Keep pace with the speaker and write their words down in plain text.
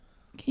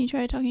Can you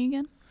try talking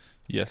again?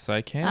 Yes,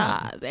 I can.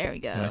 Ah, there we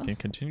go. And I can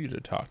continue to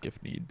talk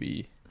if need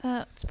be.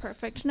 That's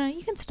perfect. No,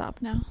 you can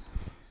stop now.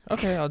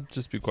 Okay, I'll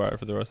just be quiet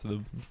for the rest of the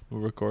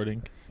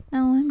recording.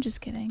 No, I'm just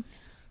kidding.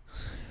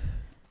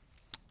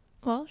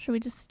 Well, should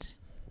we just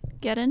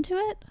get into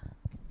it?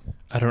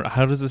 I don't.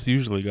 How does this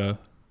usually go?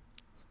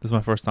 This is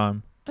my first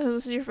time. Oh,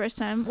 this is your first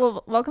time.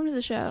 Well, welcome to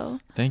the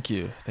show. Thank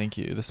you.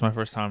 This is my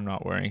first time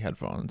not wearing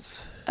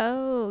headphones.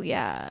 Oh,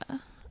 yeah.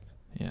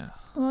 Yeah.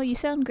 Well, you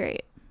sound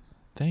great.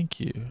 Thank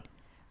you.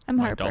 I'm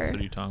My Harper.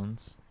 dulcet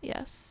tones.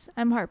 Yes,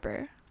 I'm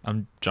Harper.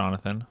 I'm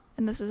Jonathan.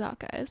 And this is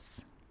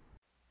Hawkeyes.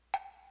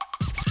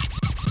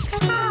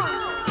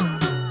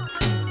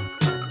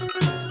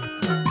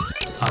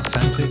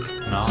 Authentic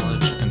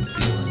knowledge and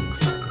feelings.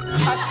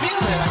 I feel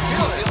it.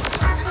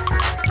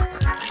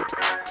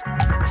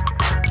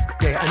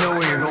 Okay, I know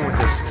where you're going with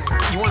this.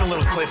 You want a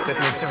little clip that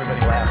makes everybody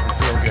laugh and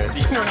feel good.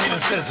 You know what I mean?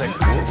 Instead it's like,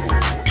 whoa.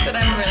 But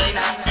I'm really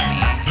not funny.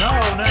 No.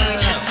 And we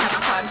shouldn't have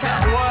a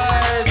podcast. What?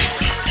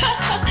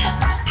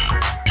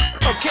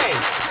 Okay.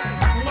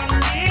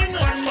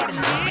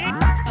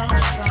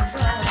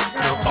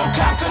 Oh,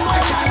 Captain, my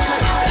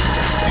Captain.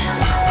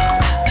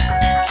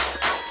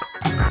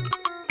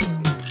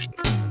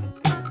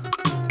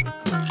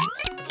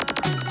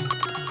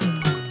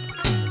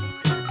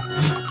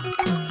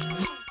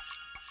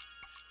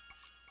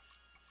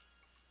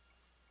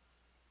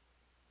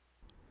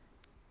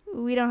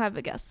 We don't have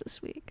a guest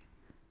this week.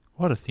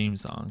 What a theme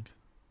song.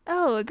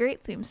 Oh, a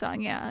great theme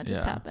song. Yeah, it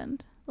just Yeah.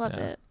 happened. Love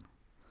Yeah. it.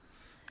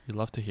 You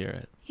love to hear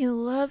it. You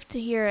love to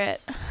hear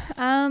it.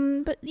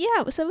 But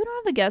yeah, so we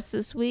don't have a guest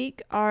this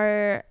week.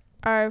 Our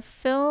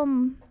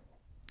film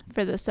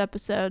for this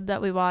episode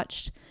that we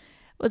watched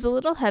was a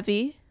little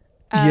heavy.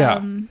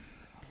 Yeah.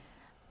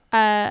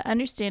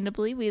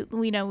 Understandably,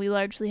 we know we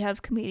largely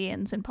have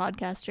comedians and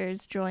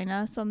podcasters join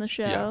us on the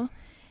show,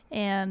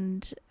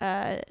 and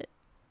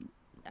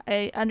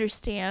I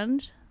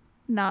understand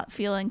not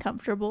feeling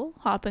comfortable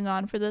hopping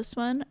on for this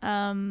one.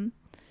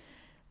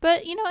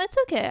 But you know, it's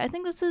okay. I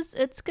think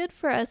it's good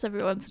for us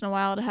every once in a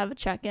while to have a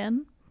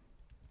check-in.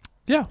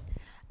 Yeah.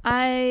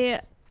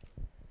 I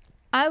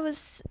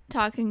was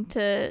talking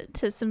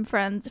to some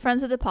friends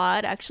of the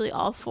pod. Actually,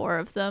 all four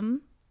of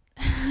them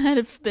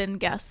have been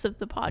guests of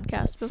the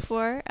podcast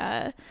before.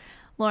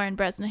 Lauren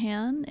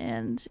Bresnahan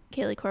and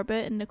Kaylee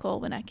Corbett and Nicole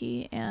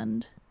Winecki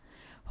and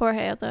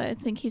Jorge, although I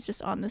think he's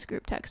just on this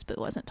group text but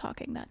wasn't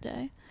talking that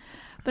day.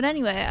 But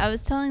anyway, I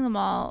was telling them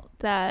all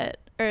that,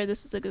 or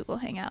this was a Google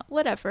Hangout,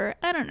 whatever.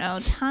 I don't know.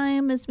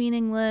 Time is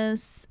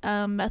meaningless.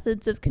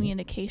 Methods of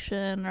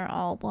communication are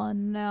all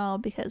one now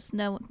because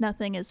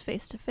nothing is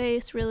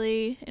face-to-face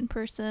really in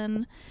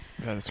person.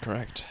 That is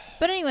correct.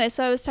 But anyway,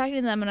 so I was talking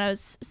to them and I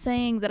was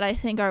saying that I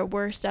think our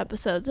worst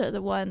episodes are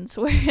the ones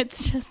where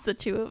it's just the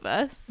two of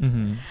us.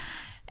 Mm-hmm.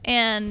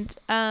 And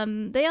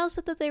they all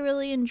said that they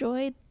really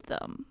enjoyed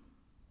them.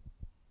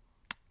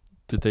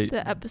 Did they?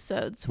 The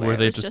episodes where Were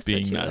they it was just the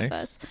being two of nice?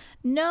 us.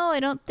 No, I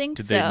don't think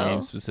Did so. they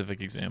name specific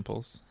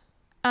examples?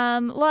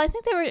 Well, I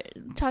think they were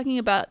talking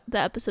about the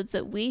episodes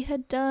that we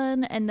had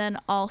done, and then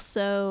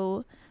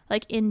also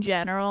like in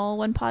general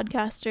when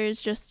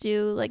podcasters just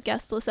do like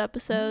guestless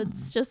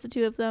episodes, just the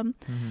two of them,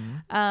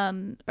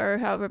 or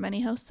however many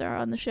hosts there are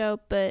on the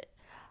show. But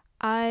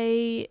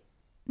I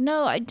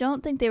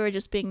don't think they were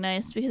just being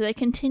nice because I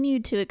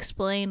continued to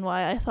explain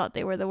why I thought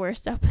they were the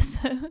worst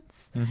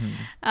episodes.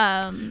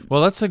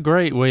 Well, that's a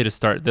great way to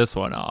start this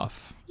one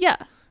off. Yeah.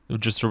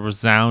 Just a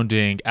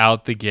resounding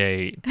out the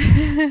gate.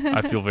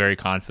 I feel very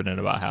confident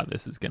about how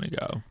this is going to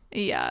go.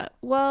 Yeah.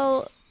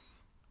 Well.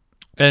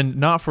 And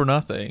not for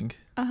nothing.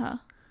 Uh-huh.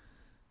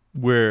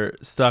 We're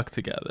stuck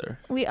together.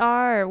 We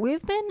are.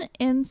 We've been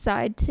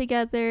inside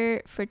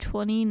together for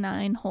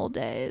 29 whole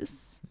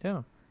days.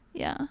 Yeah.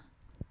 Yeah.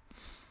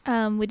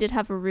 We did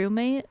have a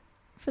roommate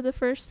for the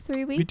first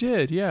 3 weeks. We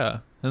did, yeah.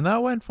 And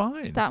that went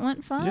fine. That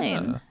went fine.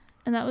 Yeah.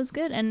 And that was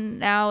good. And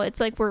now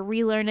it's like we're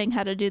relearning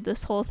how to do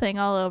this whole thing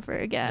all over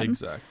again.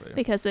 Exactly.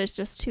 Because there's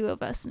just two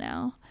of us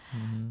now.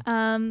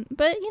 Mm-hmm.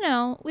 But, you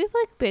know, we've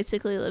like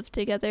basically lived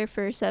together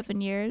for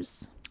 7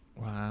 years.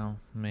 Wow.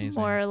 Amazing.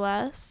 More or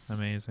less.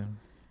 Amazing.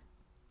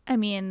 I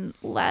mean,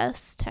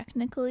 less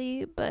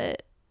technically,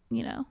 but,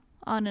 you know,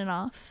 on and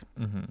off.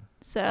 Mm-hmm.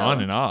 So On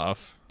and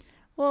off.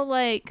 Well,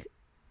 like...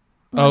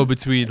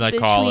 Between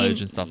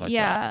college and stuff like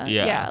that.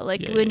 Yeah, like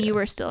Yeah, when yeah. you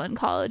were still in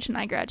college and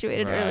I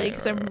graduated early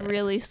because I'm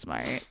really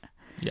smart.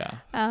 Yeah.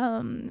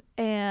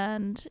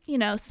 And, you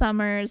know,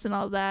 summers and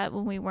all that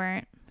when we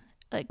weren't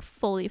like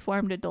fully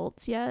formed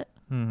adults yet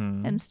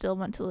and still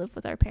went to live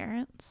with our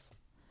parents.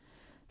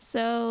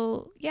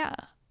 So, yeah.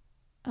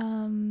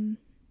 So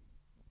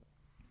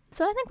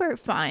I think we're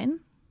fine,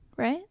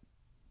 right?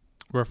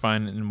 We're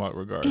fine in what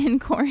regard? In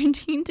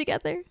quarantine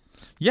together.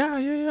 Yeah.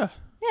 Yeah,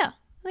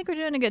 I think we're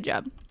doing a good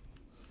job.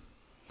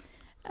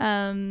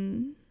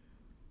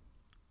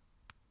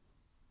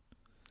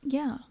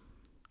 Yeah.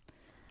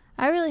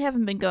 I really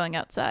haven't been going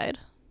outside.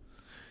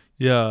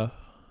 Yeah.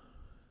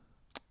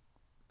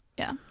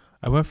 Yeah.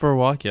 I went for a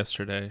walk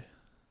yesterday.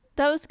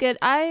 That was good.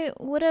 I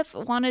would have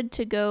wanted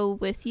to go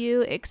with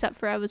you, except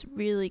for I was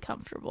really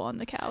comfortable on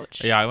the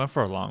couch. Yeah, I went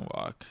for a long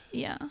walk.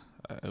 Yeah.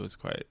 It was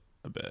quite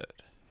a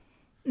bit.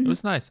 Mhm. It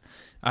was nice.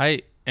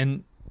 I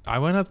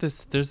went up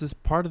this. There's this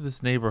part of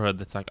this neighborhood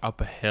that's like up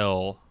a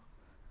hill.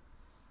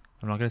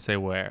 I'm not gonna say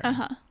where.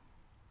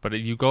 But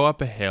you go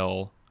up a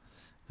hill.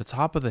 The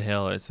top of the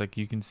hill, it's like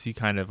you can see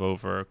kind of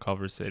over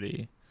Culver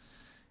City,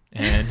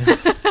 and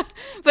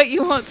But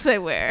you won't say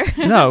where.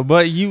 no,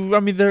 but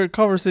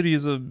Culver City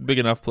is a big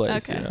enough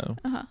place, Okay. you know.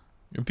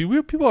 Uh-huh.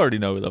 People already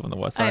know we live on the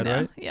west I side, know.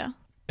 right? Yeah.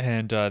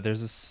 And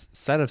there's this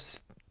set of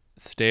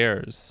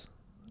stairs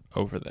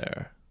over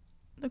there.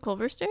 The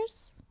Culver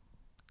stairs?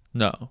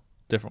 No,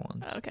 different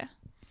ones. Oh, okay.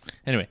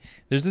 Anyway,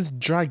 there's this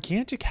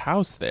gigantic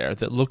house there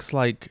that looks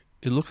like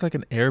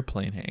an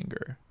airplane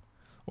hangar,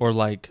 or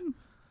like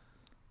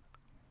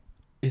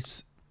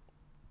it's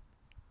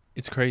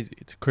crazy.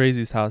 It's the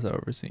craziest house I've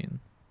ever seen.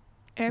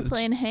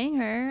 Airplane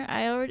hangar.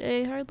 I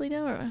hardly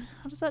know her.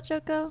 How does that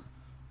joke go?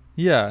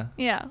 Yeah,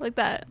 Yeah, like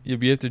that. you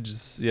have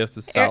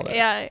to sell it.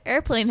 Yeah,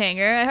 airplane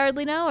hangar. I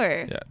hardly know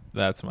her. Yeah,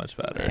 that's much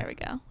better. There we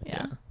go.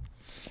 Yeah.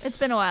 It's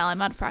been a while.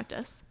 I'm out of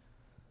practice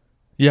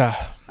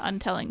Yeah. on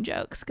telling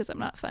jokes because I'm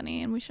not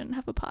funny and we shouldn't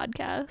have a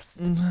podcast.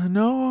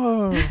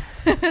 No.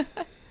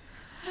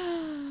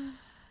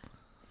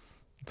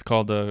 It's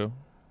called a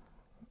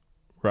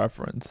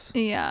reference.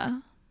 Yeah.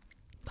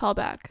 Call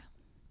back,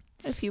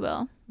 if you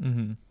will.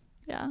 Mm-hmm.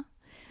 Yeah.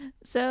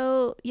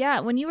 So, yeah,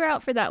 when you were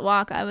out for that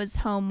walk, I was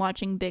home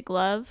watching Big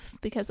Love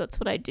because that's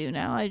what I do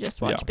now. I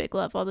just watch Yeah. Big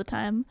Love all the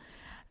time.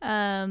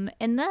 And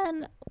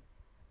then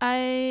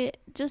I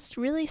just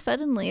really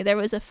suddenly, there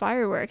was a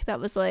firework that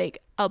was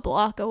like a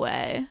block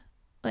away,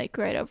 like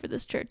right over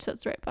this church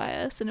that's right by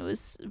us. And it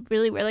was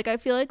really weird. Like, I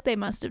feel like they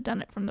must have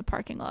done it from the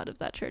parking lot of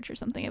that church or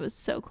something. It was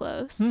so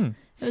close. It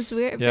was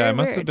weird. Yeah, very it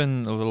must weird. have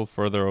been a little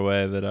further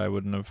away that I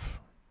wouldn't have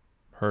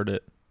heard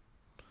it.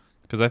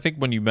 Because I think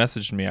when you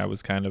messaged me, I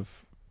was kind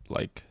of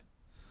like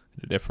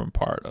in a different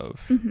part of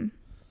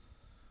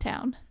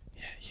Town.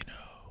 Yeah, you know,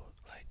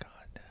 like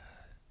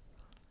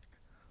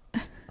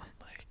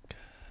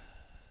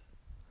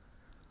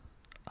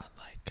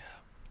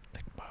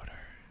like motor.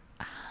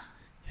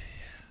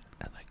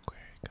 And like where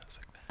it goes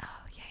like that.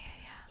 Oh, yeah.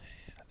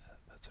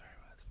 That's where I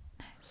was.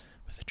 Nice.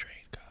 Where the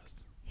train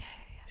goes. Yeah.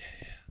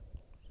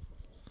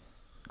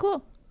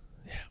 Cool.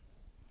 Yeah.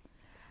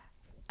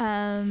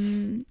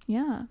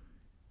 Yeah.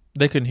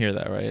 They couldn't hear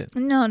that, right?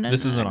 No.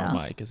 This isn't no. on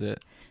mic, is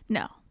it?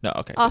 No. No,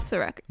 okay. Off the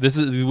record. This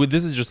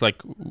is just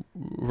like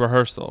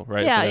rehearsal,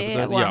 right? Yeah, for the yeah,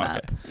 episode? warm okay.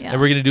 up. Yeah.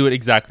 And we're gonna do it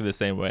exactly the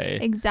same way.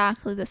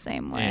 Exactly the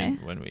same way.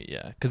 And when we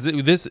because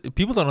this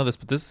people don't know this,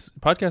 but this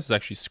podcast is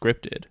actually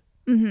scripted.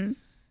 Mm-hmm.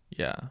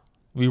 Yeah,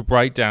 we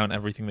write down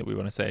everything that we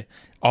want to say.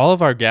 All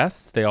of our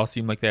guests, they all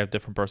seem like they have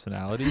different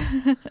personalities.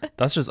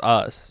 That's just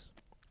us.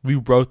 We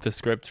wrote the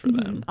script for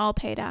them, All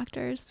paid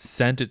actors.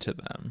 sent it to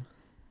them.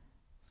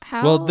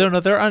 How? Well, they're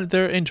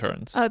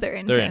interns. Oh, they're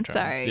interns.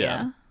 Sorry.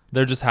 Yeah.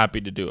 They're just happy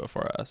to do it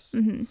for us.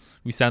 Mm-hmm.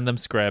 We send them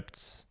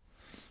scripts.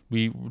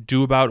 We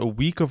do about a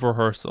week of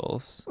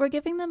rehearsals. We're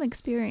giving them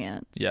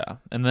experience. Yeah.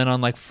 And then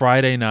on like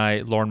Friday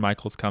night, Lorne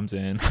Michaels comes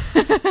in.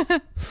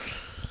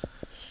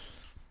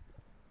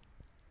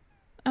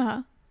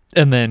 Uh-huh.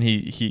 And then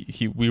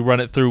we run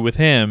it through with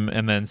him,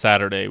 and then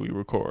Saturday we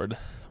record.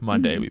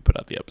 Monday we put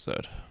out the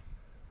episode.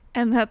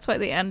 And that's why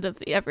the end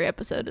of every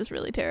episode is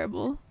really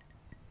terrible.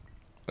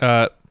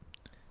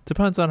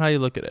 Depends on how you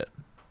look at it.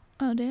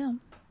 Oh,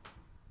 damn.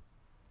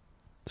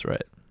 That's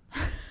right.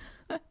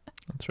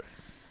 That's right.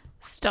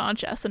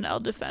 Staunch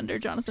SNL defender,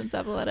 Jonathan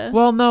Zavaleta.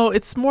 Well, no,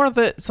 it's more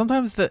that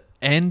sometimes the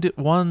end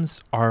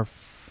ones are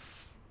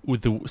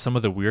with some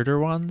of the weirder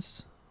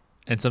ones,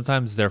 and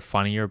sometimes they're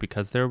funnier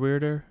because they're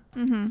weirder.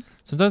 Mm-hmm.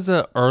 Sometimes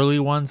the early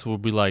ones will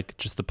be like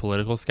just the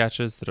political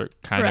sketches that are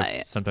kind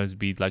Right. of sometimes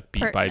be like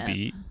beat by Pertinent.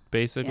 beat,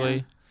 basically.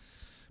 Yeah.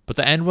 But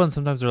the end ones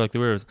sometimes are like the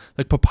weird ones.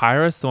 Like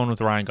Papyrus, the one with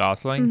Ryan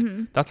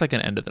Gosling, that's like an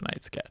end of the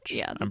night sketch.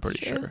 Yeah, I'm that's pretty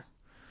true. sure.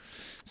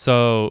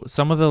 So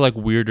some of the like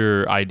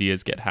weirder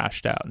ideas get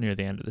hashed out near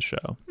the end of the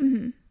show.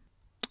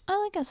 I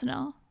like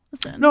SNL.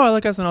 Listen. No, I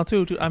like SNL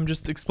too. I'm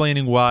just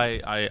explaining why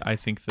I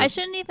think that. I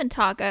shouldn't even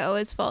talk. I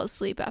always fall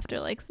asleep after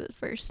like the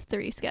first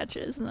 3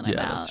 sketches and then I'm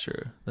Yeah, out. that's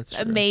true. That's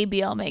true.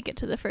 Maybe I'll make it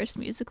to the first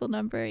musical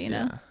number, you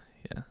know?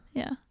 Yeah.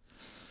 Yeah.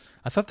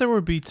 I thought there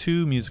would be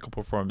 2 musical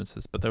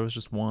performances, but there was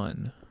just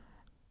one.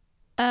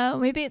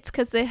 Maybe it's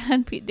because they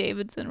had Pete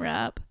Davidson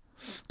rap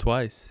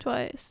Twice.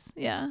 twice.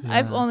 Yeah. Yeah.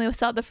 I've only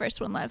saw the first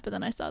one live, but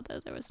then I saw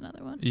that there was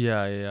another one.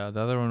 Yeah. The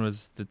other one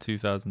was the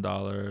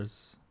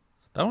 $2,000.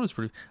 That one was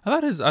pretty. I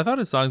thought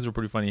his songs were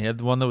pretty funny. He had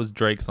the one that was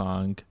Drake's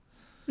song.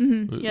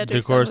 Mm-hmm. Yeah, The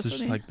Drake's song chorus was is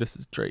just funny. like, this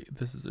is Drake.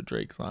 This is a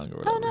Drake song or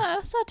whatever. Oh no,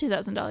 I saw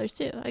 $2,000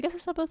 too. I guess I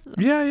saw both of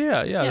them. Yeah.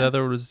 Yeah. The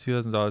other one was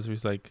 $2,000. Where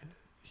he's like,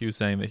 he was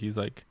saying that he's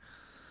like,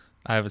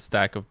 I have a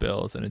stack of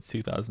bills and it's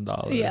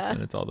 $2,000 Yeah.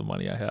 and it's all the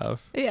money I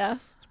have. Yeah,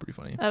 It's pretty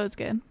funny. that was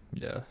good.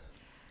 Yeah.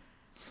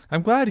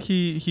 I'm glad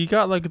he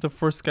got like the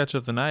first sketch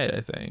of the night,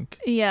 I think.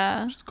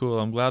 Yeah. Which is cool.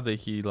 I'm glad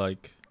that he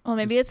like Well,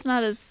 maybe it's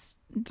not as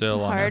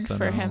still on hard for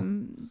SNL.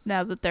 him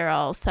now that they're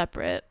all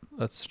separate.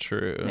 That's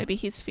true. Maybe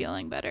he's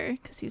feeling better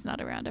because he's not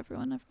around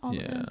everyone all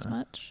as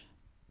much.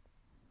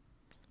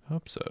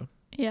 Hope so.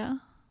 Yeah,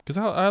 Because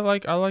I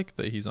like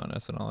that he's on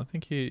SNL. I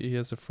think he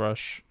has a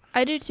fresh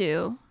I do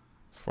too.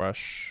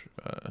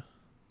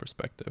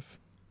 perspective.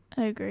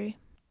 I agree.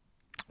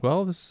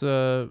 Well, this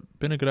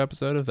been a good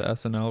episode of the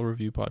SNL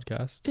review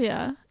podcast.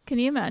 Yeah. Can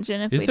you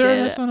imagine if Is we there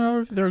an did SNL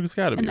review? There's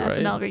got to an be, right?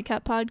 SNL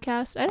recap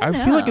podcast? I don't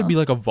know. I feel like it'd be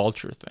like a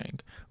Vulture thing.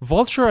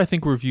 Vulture, I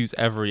think, reviews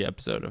every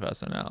episode of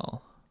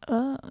SNL.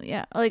 Oh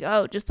yeah,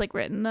 just like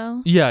written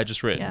though. Yeah,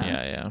 just written.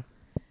 Yeah. Yeah.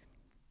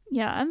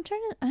 Yeah, I'm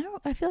trying to.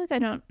 I feel like I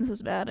don't. This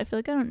is bad. I feel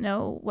like I don't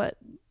know what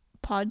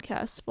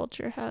podcasts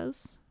Vulture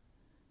has.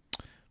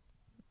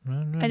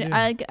 I'm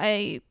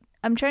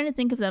trying to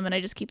think of them, and I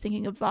just keep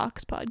thinking of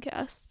Vox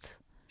podcasts.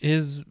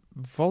 Is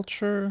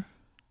Vulture?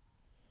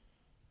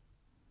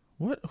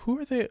 What? Who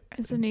are they?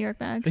 It's a New York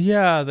mag.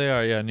 Yeah, they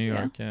are. Yeah, New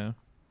York. Yeah.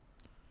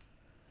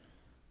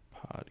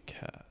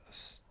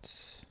 Podcast.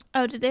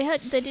 Oh, did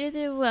they do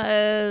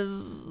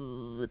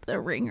the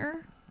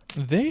Ringer?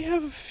 They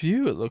have a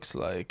few. It looks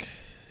like.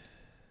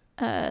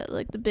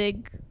 Like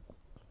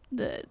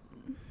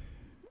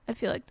I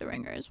feel like the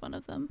Ringer is one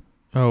of them.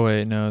 Oh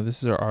wait, no.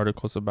 This is our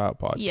articles about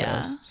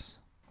podcasts.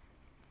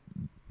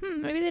 Yeah.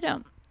 Maybe they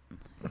don't.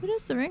 What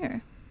is the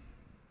Ringer?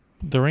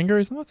 The Ringer,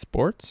 isn't that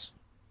sports?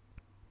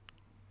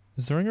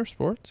 Is the Ringer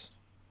sports?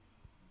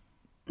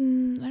 I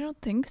don't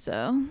think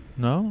so.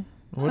 No.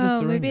 What is the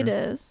Ringer? Maybe it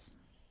is.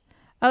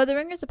 Oh, the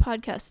Ringer's a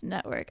podcast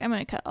network. I'm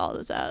gonna cut all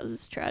this out. This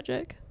is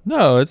tragic.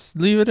 No, it's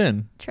leave it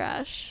in.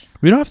 Trash.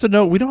 We don't have to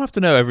know. We don't have to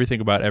know everything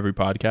about every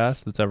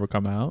podcast that's ever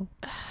come out.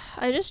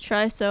 I just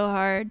try so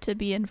hard to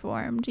be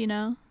informed, you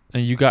know.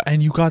 And you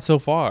got so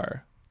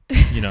far,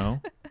 you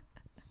know.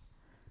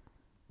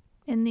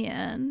 In the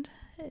end,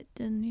 it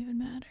didn't even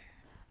matter.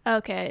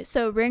 Okay,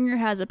 so Ringer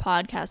has a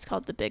podcast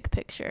called The Big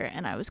Picture,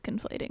 and I was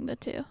conflating the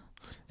two.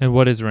 And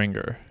what is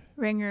Ringer?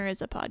 Ringer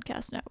is a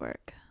podcast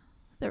network.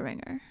 The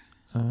Ringer,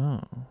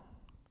 Oh.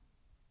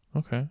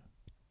 Okay.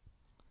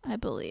 I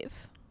believe.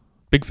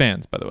 Big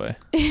fans, by the way.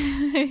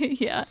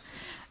 Yeah.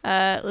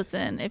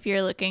 Listen, if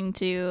you're looking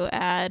to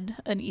add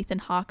an Ethan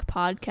Hawke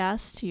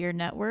podcast to your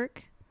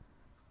network,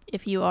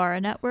 if you are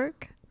a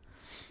network,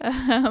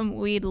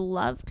 we'd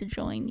love to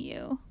join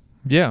you.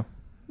 Yeah.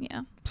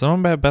 Yeah. Some of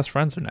my best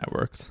friends are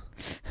networks.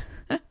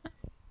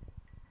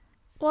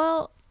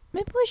 Well,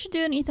 maybe we should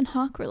do an Ethan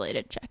Hawke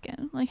related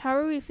check-in. Like, how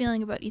are we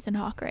feeling about Ethan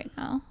Hawke right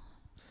now?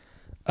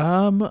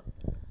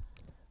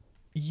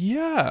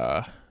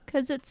 Yeah.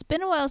 Because it's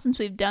been a while since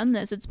we've done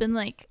this. It's been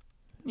like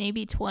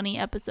maybe 20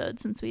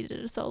 episodes since we did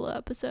a solo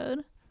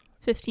episode.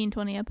 15,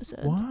 20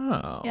 episodes.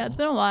 Wow. Yeah, it's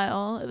been a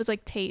while. It was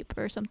like tape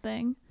or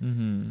something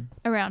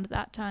around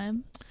that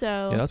time.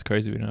 So Yeah, that's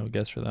crazy. We don't have a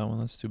guest for that one.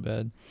 That's too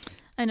bad.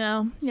 I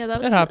know. Yeah,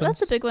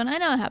 that's a big one. I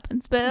know it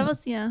happens, but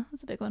that's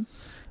a big one.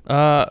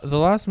 The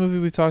last movie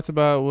we talked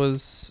about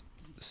was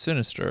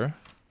Sinister.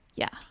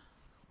 Yeah.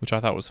 Which I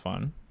thought was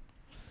fun.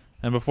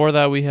 And before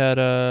that we had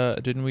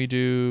didn't we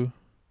do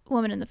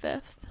Woman in the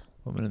Fifth?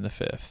 Woman in the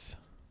Fifth,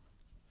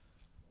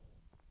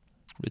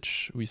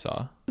 which we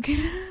saw.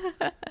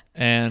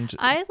 And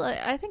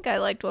I think I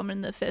liked Woman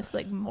in the Fifth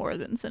like more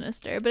than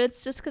Sinister, but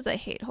it's just because I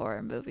hate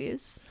horror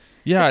movies.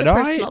 yeah, It's a no,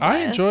 personal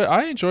bias.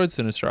 I enjoyed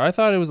Sinister. I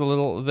thought it was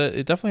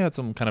it definitely had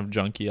some kind of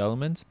junky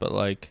elements, but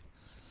like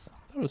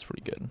I thought it was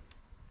pretty good.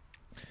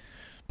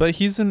 But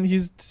he's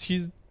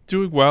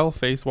doing well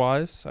face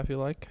wise, I feel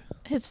like.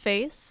 His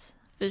face,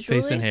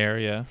 visually. Face and hair,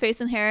 yeah. Face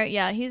and hair,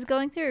 yeah. He's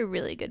going through a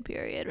really good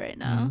period right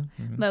now.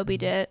 Moby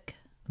Dick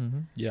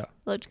Yeah.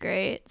 looked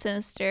great.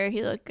 Sinister,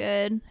 he looked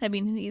good. I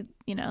mean, he,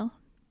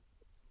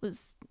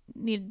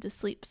 needed to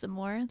sleep some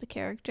more, the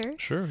character.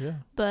 Sure, yeah.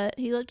 But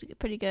he looked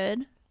pretty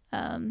good.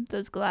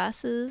 Those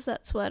glasses,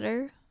 that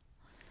sweater.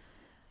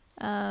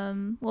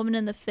 Woman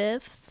in the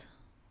Fifth,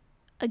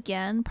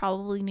 again,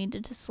 probably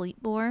needed to sleep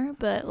more,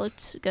 but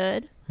looked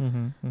good.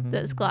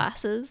 Those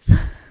glasses.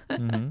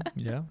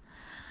 Yeah.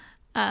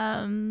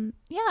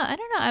 Yeah, I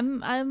don't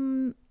know.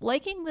 I'm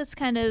liking this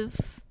kind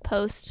of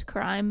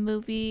post-crime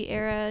movie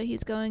era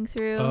he's going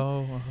through.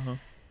 Oh,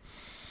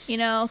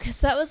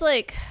 Because that was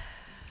like...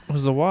 It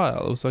was a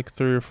while. It was like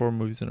 3 or 4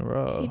 movies in a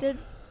row. He did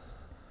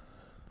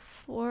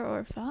 4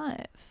 or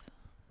 5.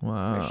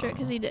 Wow. For sure,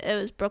 because it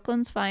was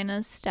Brooklyn's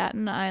Finest,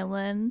 Staten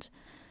Island,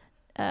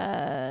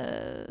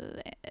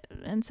 and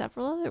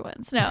several other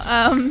ones.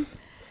 No,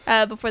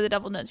 Before the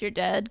Devil Knows You're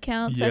Dead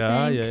counts,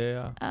 I think.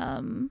 Yeah.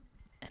 And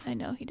I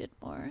know he did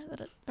more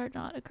that are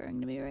not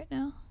occurring to me right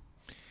now.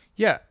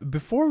 Yeah,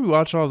 before we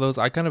watched all those,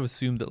 I kind of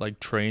assumed that like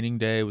Training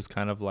Day was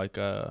kind of like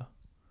an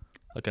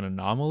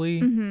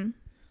anomaly.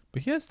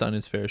 But he has done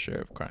his fair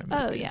share of crime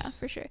movies. Oh yeah,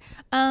 for sure.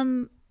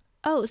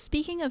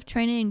 Speaking of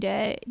Training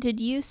Day, did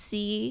you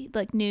see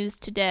like news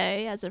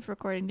today, as of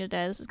recording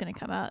today? This is going to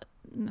come out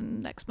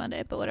next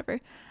Monday, but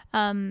whatever.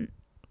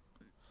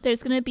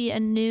 There's going to be a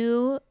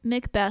new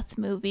Macbeth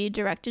movie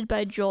directed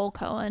by Joel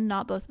Cohen,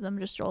 not both of them,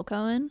 just Joel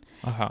Cohen,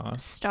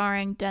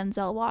 starring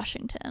Denzel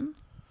Washington.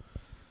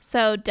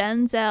 So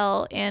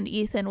Denzel and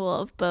Ethan will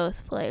have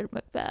both played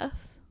Macbeth.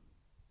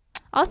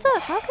 Also,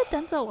 how could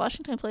Denzel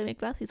Washington play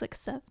Macbeth? He's like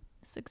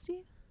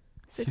 60?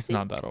 He's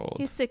not that old.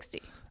 He's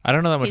 60. I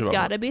don't know that much He's about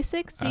got to him. be I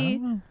 60.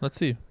 don't know. Let's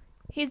see.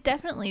 He's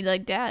definitely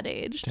like dad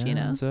aged, you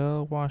know.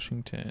 Denzel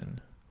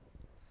Washington.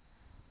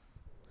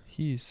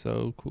 He's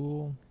so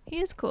cool. He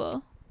is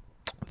cool.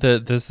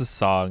 This is a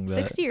song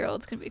that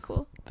 60-year-olds can be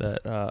cool.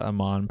 that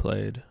Amon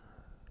played.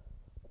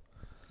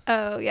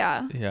 Oh,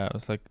 yeah. Yeah, it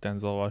was like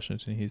Denzel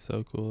Washington. He's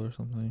so cool or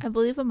something. I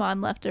believe Amon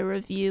left a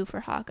review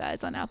for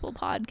Hawkeyes on Apple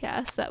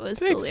Podcasts. That was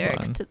Thanks, the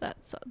lyrics Amon.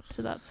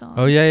 to that song.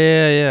 Oh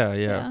yeah.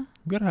 Yeah.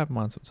 We gotta have him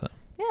on sometime.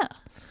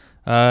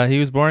 Yeah. He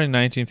was born in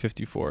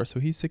 1954, so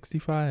he's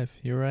 65.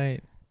 You're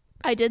right.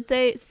 I did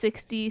say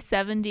 60,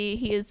 70.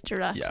 He is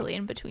directly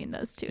in between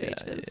those two Yeah,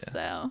 ages. yeah.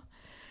 So,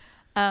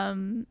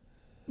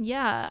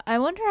 yeah. I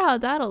wonder how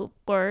that'll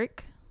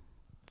work.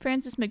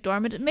 Francis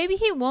McDormand. Maybe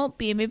he won't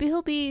be. Maybe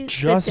he'll be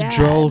Just the dad.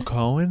 Joel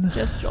Cohen.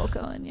 Just Joel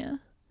Cohen. Yeah.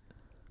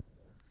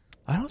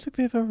 I don't think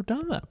they've ever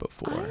done that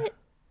before.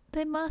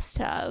 They must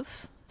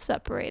have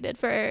separated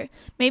for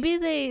maybe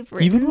they've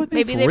written, Even when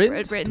they've maybe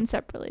written written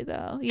separately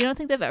though. You don't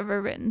think they've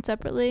ever written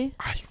separately?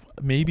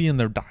 Maybe in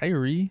their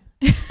diary,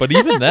 but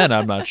even then,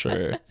 I'm not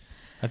sure.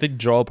 I think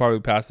Joel probably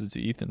passes to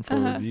Ethan for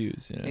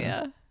reviews. You know?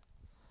 Yeah.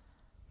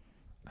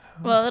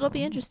 Well, it'll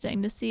be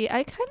interesting to see.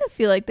 I kind of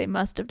feel like they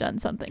must have done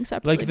something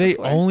separately. Like they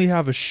before. only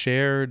have a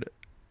shared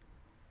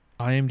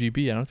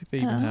IMDb. I don't think they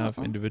even have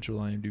Oh. individual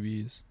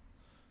IMDb's.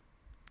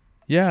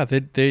 Yeah,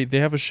 they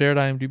have a shared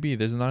IMDb.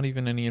 There's not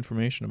even any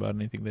information about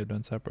anything they've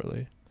done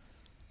separately.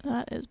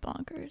 That is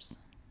bonkers.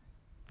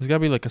 There's got to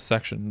be like a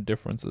section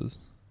differences.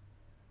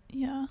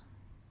 Yeah.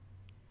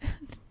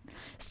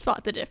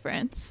 Spot the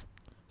difference.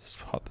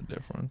 Spot the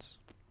difference.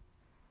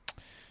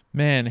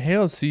 Man,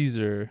 Hail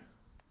Caesar.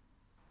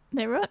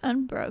 They wrote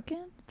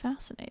Unbroken.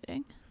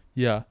 Fascinating.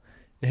 Yeah.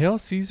 Hail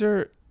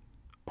Caesar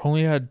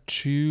only had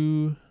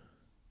 2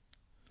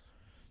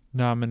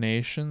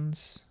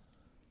 nominations.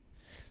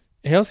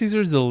 Hail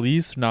Caesar is the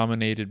least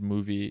nominated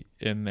movie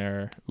in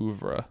their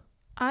oeuvre.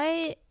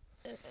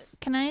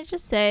 Can I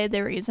just say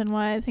the reason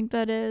why I think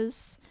that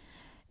is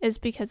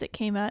because it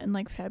came out in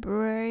like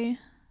February.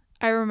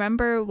 I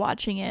remember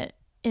watching it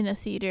in a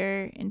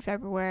theater in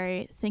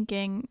February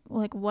thinking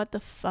like, what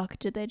the fuck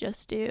did they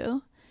just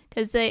do?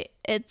 Because it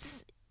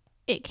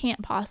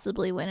can't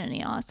possibly win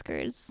any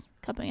Oscars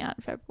coming out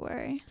in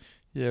February.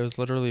 Yeah, it was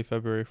literally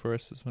February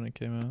 1st is when it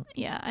came out.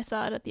 Yeah, I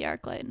saw it at the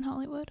ArcLight in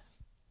Hollywood.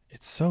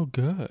 It's so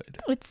good.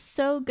 It's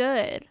so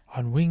good.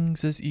 On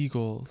wings as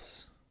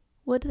eagles.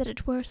 Would that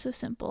it were so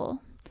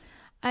simple.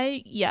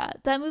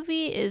 That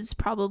movie is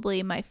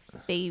probably my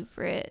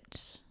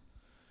favorite.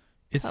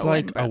 It's Coen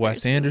like a Brothers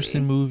Wes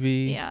Anderson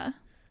movie. Yeah.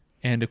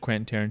 And a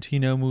Quentin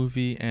Tarantino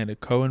movie. And a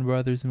Coen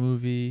Brothers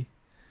movie.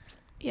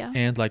 Yeah.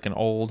 And like an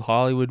old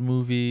Hollywood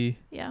movie.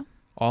 Yeah.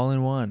 All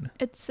in one.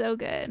 It's so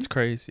good. It's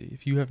crazy.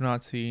 If you have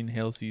not seen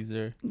Hail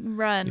Caesar.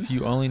 Run. If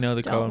you only know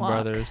the Don't Coen walk.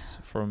 Brothers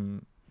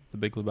from The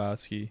Big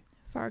Lebowski.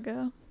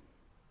 Fargo.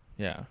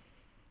 Yeah.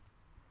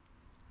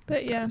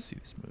 But You've yeah, gotta see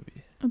this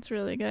movie. it's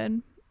really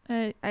good.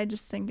 I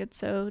just think it's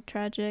so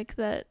tragic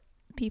that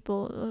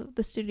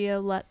the studio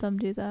let them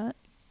do that.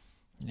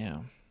 Yeah.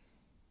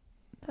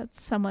 That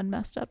someone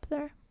messed up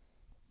there.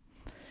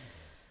 It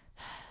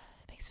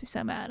makes me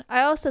so mad.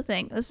 I also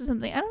think this is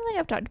something, I don't think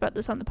I've talked about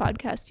this on the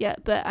podcast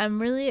yet, but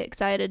I'm really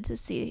excited to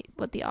see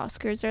what the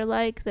Oscars are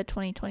like, the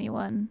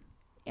 2021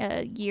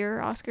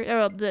 year Oscars,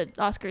 or the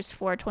Oscars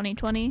for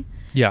 2020.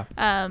 Yeah.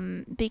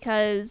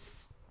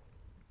 Because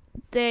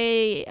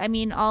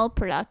all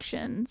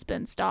production's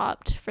been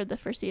stopped for the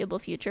foreseeable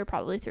future,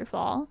 probably through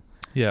fall.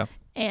 Yeah.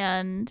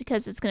 And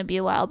because it's going to be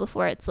a while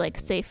before it's like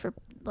safe for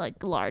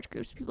like large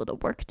groups of people to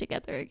work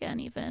together again,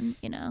 even,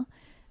 you know.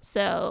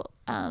 So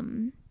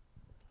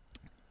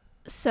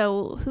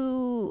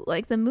who,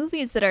 like, the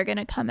movies that are going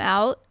to come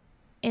out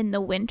in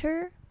the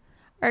winter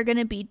are going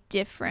to be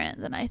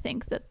different than I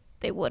think that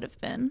they would have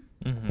been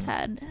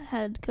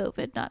had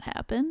COVID not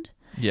happened.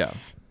 Yeah.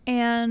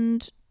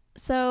 And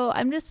so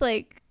I'm just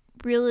like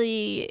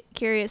really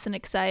curious and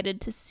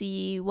excited to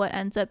see what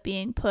ends up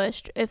being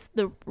pushed, if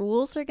the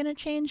rules are going to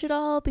change at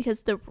all,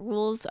 because the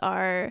rules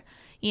are,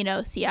 you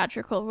know,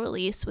 theatrical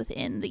release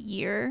within the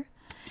year.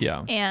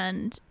 Yeah.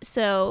 And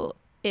so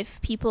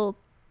if people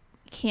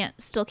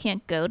still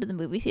can't go to the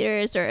movie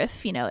theaters, or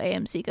if, you know,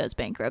 AMC goes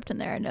bankrupt and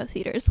there are no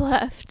theaters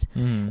left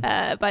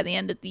by the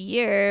end of the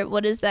year,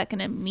 what is that going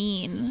to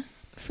mean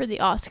for the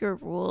Oscar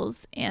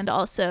rules? And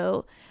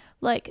also,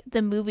 like,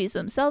 the movies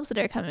themselves that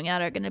are coming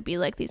out are going to be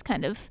like these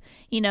kind of,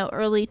 you know,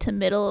 early to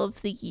middle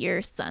of the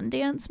year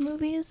Sundance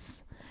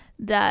movies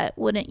that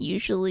wouldn't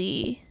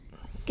usually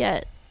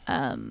get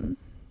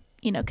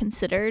you know,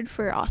 considered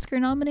for Oscar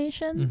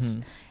nominations.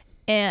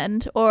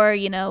 Or,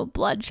 you know,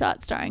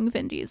 Bloodshot starring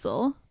Vin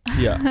Diesel.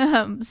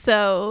 Yeah.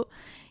 So,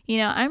 you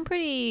know, I'm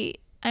pretty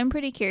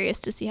curious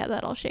to see how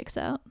that all shakes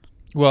out.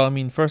 Well, I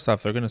mean, first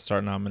off, they're going to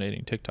start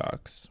nominating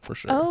TikToks for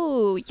sure.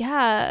 Oh,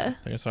 yeah. They're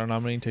going to start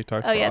nominating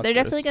TikToks. Oh, yeah. for They're Oscars.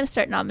 definitely going to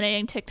start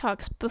nominating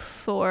TikToks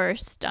before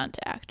stunt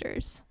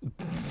actors.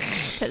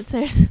 Because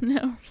there's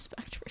no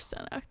respect for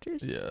stunt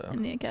actors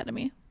in the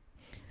Academy.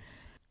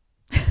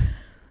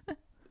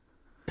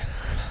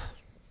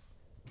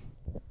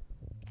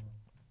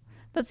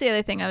 That's the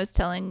other thing I was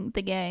telling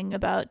the gang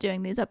about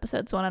doing these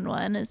episodes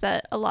one-on-one, is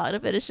that a lot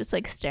of it is just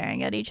like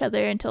staring at each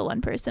other until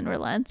one person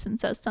relents and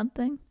says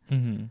something.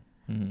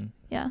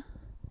 Yeah.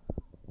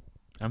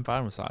 I'm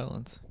fine with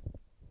silence.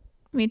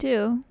 Me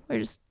too. We're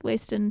just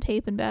wasting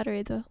tape and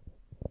battery, though.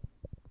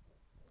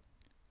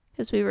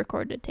 Because we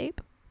recorded tape.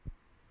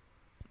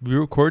 We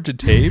recorded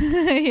tape?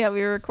 Yeah,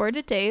 we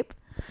recorded tape.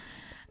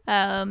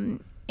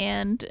 And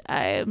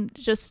I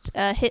just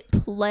hit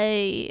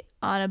play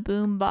on a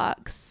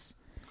boombox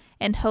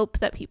and hope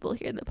that people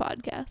hear the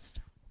podcast.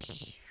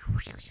 It's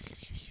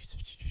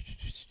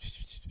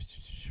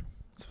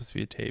supposed to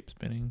be a tape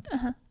spinning.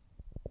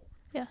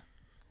 Yeah.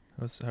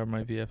 How are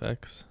my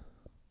VFX?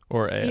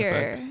 Or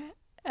AFX?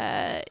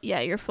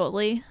 Your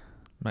Foley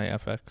My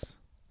FX.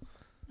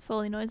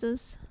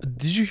 noises.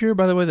 Did you hear,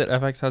 by the way, that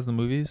FX has the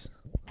movies?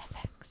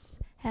 FX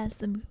has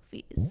the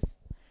movies.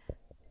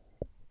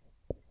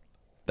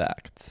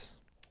 Facts.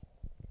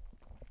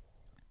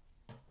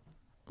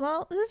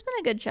 Well, this has been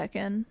a good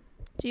check-in.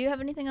 Do you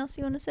have anything else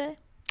you want to say?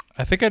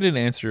 I think I didn't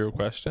answer your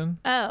question.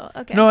 Oh,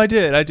 okay. No, I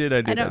did. I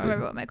don't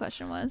remember what my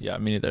question was. Yeah,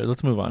 me neither.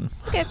 Let's move on.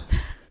 Okay.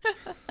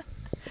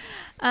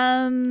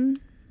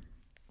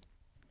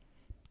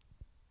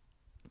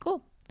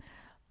 Cool.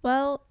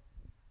 Well,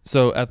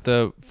 so at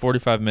the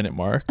 45-minute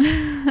mark,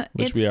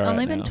 which we are it's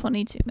only at been now,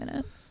 22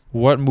 minutes.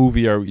 what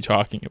movie are we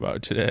talking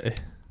about today?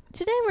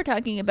 Today we're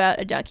talking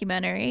about a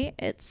documentary.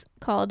 It's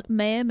called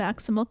Mea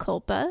Maxima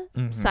Culpa,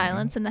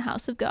 Silence in the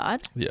House of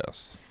God.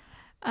 Yes.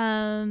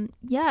 So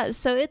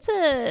it's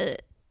a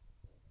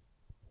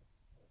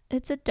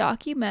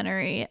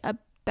documentary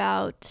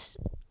about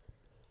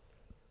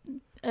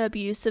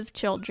abuse of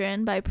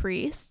children by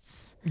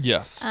priests.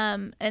 Yes.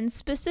 And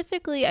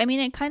specifically, I mean,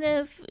 it kind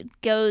of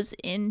goes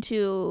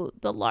into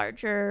the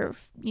larger,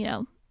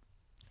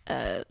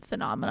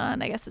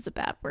 phenomenon. I guess is a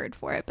bad word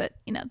for it, but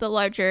the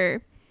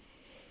larger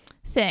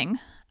thing.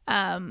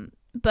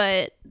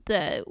 But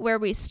where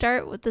we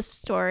start with the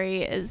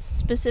story is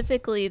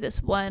specifically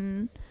this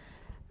one,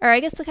 or I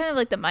guess kind of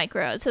like the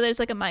micro. So there's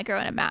like a micro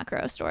and a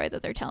macro story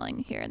that they're telling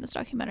here in this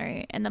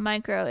documentary. And the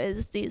micro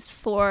is these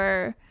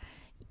 4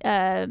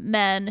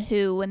 men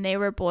who, when they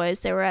were boys,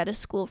 they were at a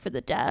school for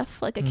the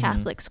deaf, like a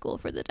Catholic school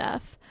for the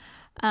deaf.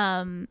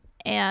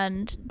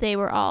 And they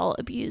were all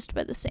abused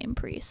by the same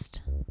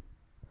priest.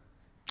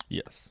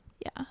 Yes.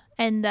 Yeah.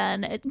 And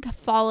then it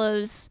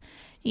follows,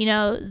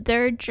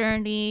 their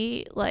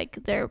journey,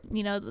 like their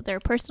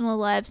personal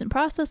lives and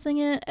processing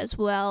it, as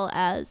well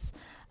as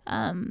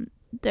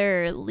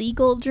their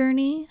legal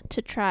journey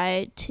to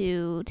try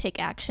to take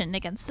action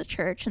against the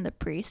church and the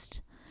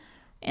priest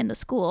and the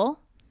school.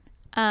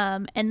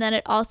 And then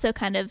it also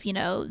kind of,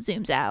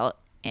 zooms out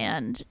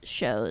and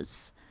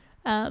shows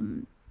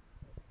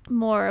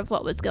more of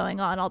what was going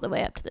on all the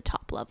way up to the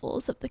top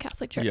levels of the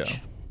Catholic Church. Yeah.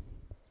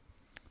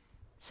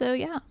 So,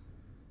 yeah.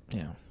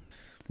 Yeah.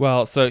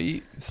 Well, so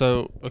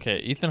okay,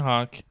 Ethan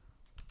Hawke,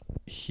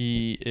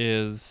 he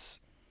is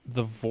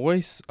the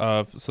voice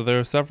of, so there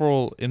are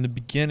several in the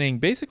beginning,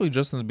 basically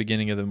just in the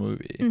beginning of the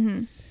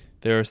movie.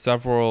 There are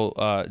several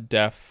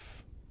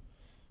deaf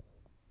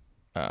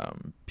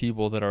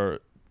people that are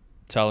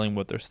telling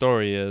what their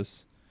story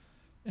is,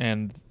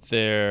 and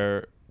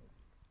their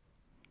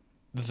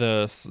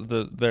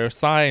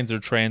signs are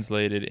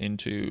translated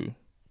into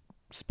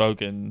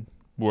spoken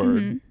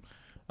word.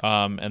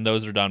 And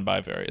those are done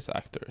by various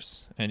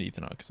actors, and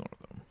Ethan Hawke is one of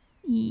them.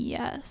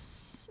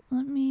 Yes.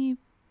 Let me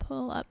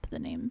pull up the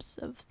names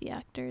of the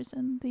actors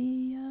in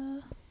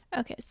the...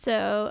 Okay,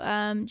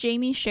 so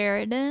Jamie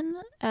Sheridan,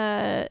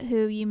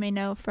 who you may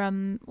know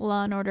from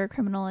Law & Order: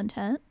 Criminal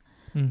Intent.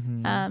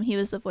 He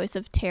was the voice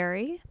of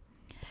Terry.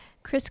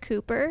 Chris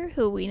Cooper,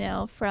 who we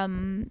know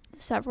from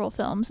several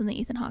films in the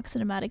Ethan Hawke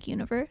cinematic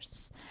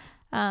universe.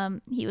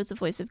 He was the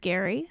voice of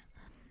Gary.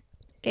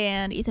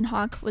 And Ethan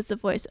Hawke was the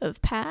voice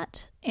of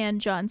Pat,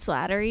 and John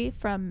Slattery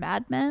from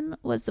Mad Men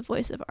was the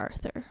voice of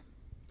Arthur.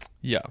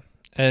 Yeah.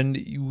 And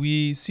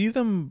we see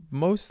them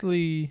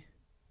mostly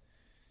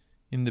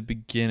in the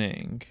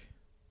beginning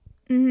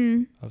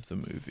of the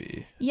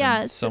movie.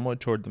 Yeah. Somewhat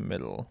toward the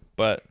middle.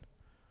 But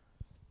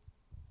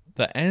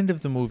the end of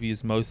the movie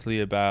is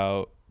mostly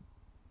about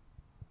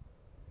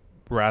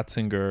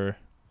Ratzinger,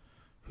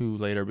 who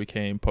later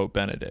became Pope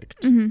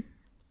Benedict the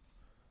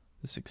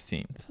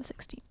 16th. The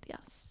 16th,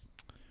 yes.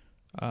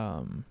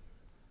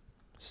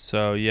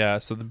 So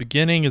the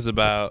beginning is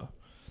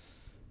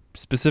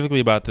specifically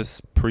about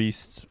this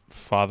priest,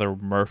 Father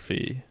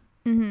Murphy,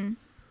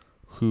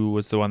 who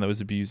was the one that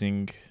was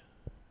abusing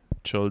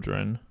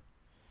children.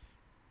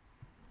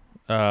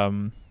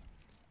 And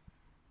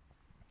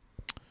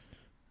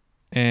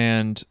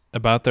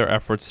about their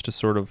efforts to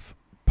sort of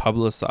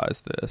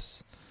publicize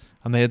this.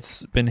 And they had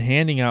been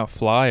handing out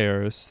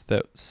flyers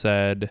that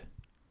said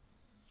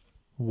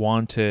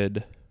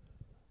wanted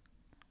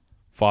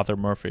Father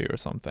Murphy or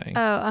something.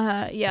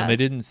 Yeah. And they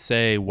didn't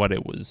say what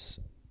it was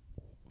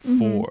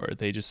for.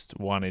 They just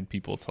wanted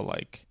people to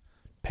like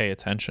pay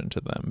attention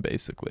to them,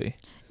 basically.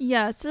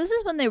 Yeah, so this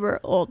is when they were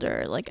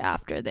older, like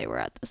after they were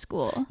at the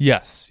school.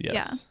 Yes.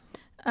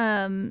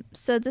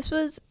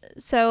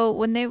 So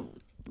when they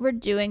were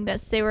doing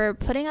this, they were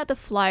putting out the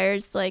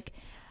flyers like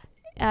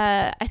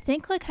I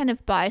think like kind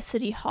of by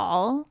City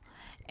Hall.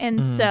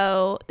 And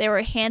so they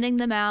were handing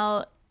them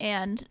out,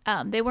 and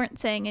they weren't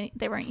saying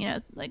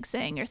like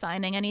saying or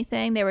signing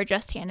anything. They were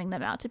just handing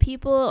them out to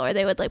people, or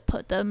they would like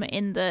put them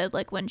in the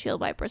like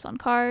windshield wipers on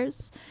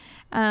cars.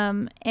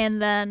 And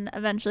then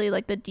eventually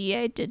like the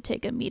DA did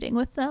take a meeting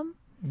with them.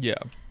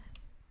 Yeah.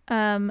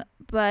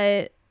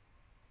 But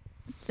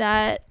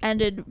that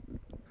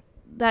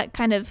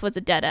kind of was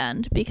a dead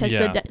end because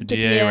the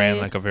DA ran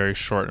like a very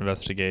short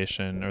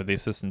investigation, or the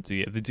assistant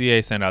DA. The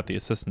DA sent out the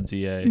assistant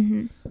DA,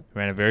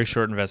 ran a very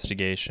short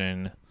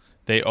investigation.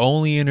 They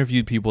only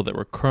interviewed people that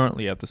were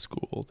currently at the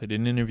school. They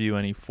didn't interview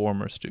any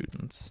former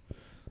students,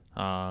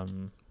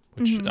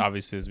 which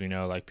obviously, as we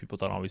know, like people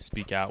don't always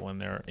speak out when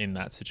they're in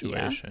that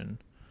situation.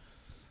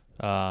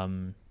 Yeah.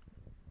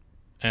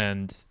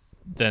 And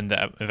then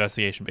the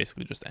investigation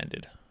basically just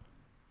ended.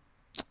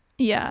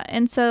 Yeah,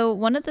 and so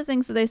one of the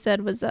things that they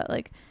said was that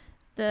like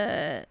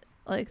the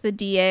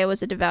DA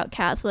was a devout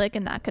Catholic,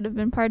 and that could have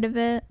been part of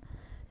it.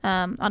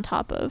 On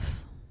top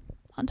of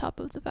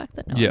the fact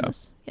that no one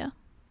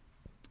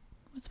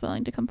was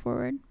willing to come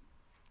forward.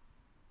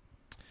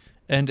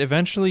 And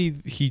eventually,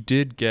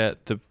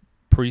 the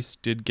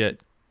priest did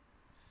get.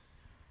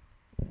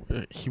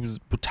 He was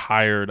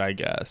retired, I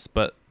guess,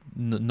 but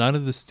none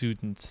of the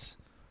students,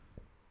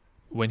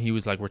 when he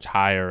was like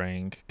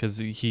retiring, because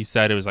he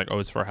said it was like, oh,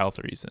 it's for health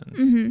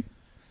reasons.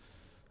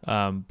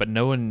 But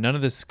none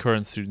of the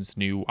current students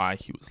knew why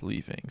he was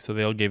leaving. So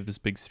they all gave this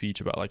big speech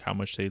about like how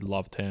much they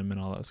loved him and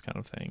all those kind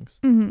of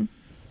things,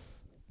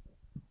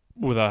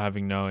 without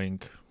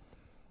knowing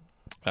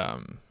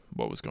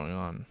what was going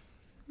on.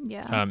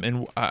 Yeah.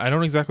 And I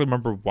don't exactly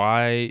remember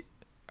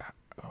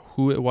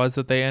who it was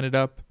that they ended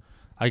up.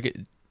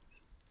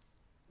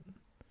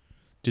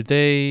 Did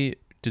they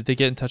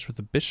get in touch with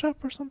the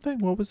bishop or something?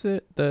 What was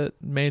it that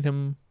made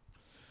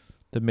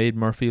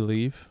Murphy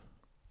leave?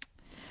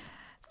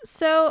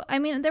 So, I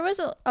mean, there was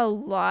a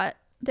lot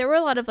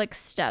of like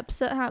steps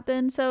that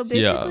happened. So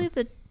basically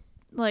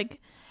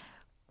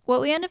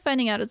what we end up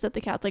finding out is that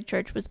the Catholic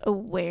Church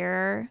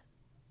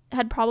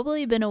had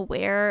probably been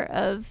aware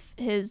of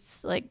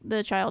his like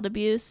the child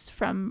abuse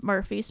from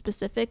Murphy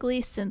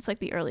specifically since like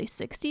the early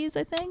 60s,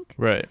 I think.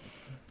 Right.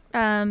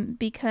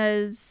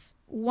 Because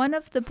one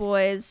of the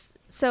boys,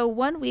 so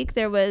one week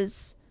there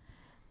was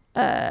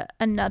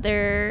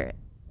another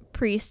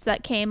priest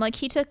that came, like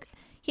he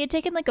had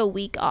taken like a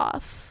week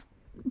off,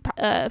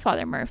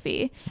 Father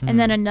Murphy, and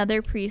then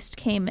another priest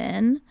came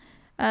in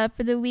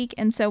for the week,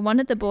 and so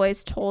one of the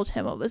boys told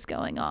him what was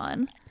going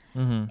on.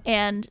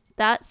 And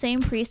that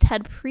same priest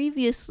had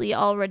previously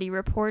already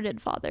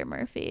reported Father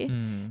Murphy.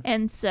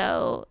 And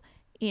so,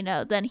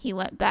 then he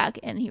went back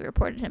and he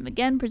reported him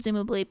again,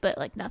 presumably, but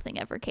like nothing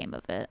ever came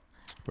of it.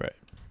 Right.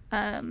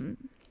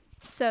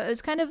 So it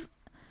was kind of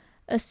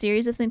a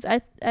series of things.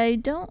 I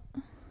don't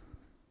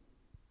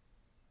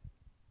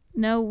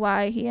know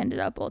why he ended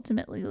up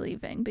ultimately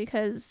leaving,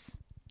 because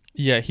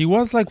he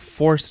was like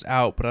forced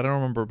out, but I don't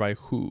remember by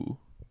who.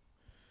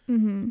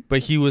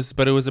 But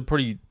it was a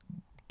pretty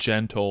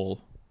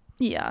gentle,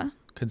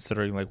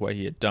 considering like what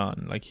he had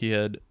done. Like he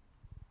had,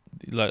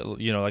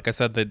 like I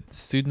said, the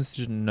students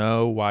didn't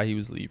know why he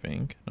was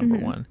leaving. Number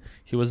one,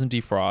 he wasn't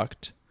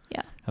defrocked.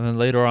 Yeah. And then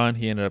later on,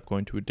 he ended up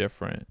going to a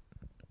different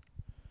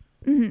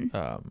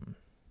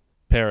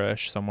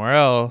parish somewhere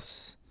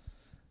else,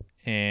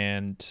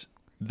 and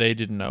they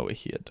didn't know what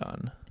he had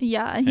done.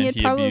 Yeah, and he had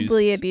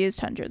probably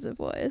abused hundreds of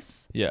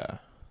boys. Yeah.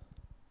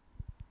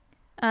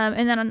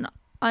 And then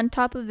on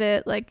top of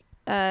it, like,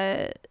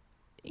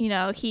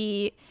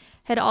 he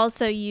had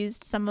also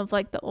used some of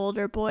like the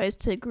older boys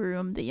to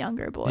groom the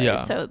younger boys.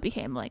 Yeah. So it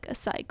became like a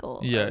cycle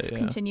of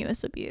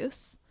continuous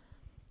abuse.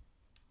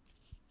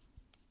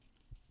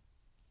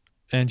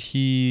 And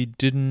he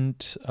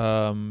didn't,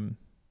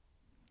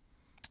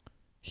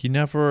 he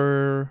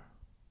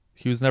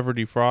was never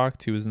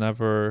defrocked. He was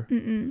never,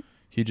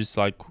 he just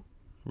like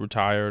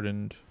retired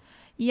and.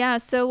 Yeah.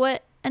 So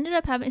what ended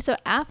up happening, so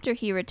after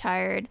he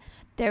retired,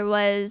 there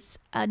was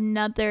a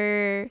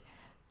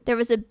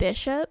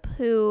bishop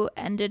who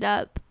ended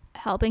up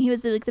helping. He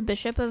was like the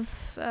bishop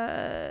of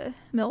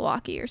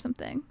Milwaukee or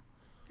something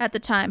at the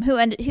time, who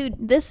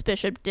this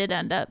bishop did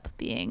end up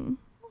being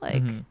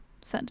like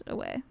sent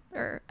away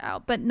or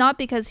out, but not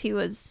because he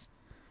was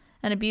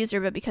an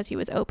abuser, but because he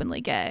was openly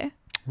gay.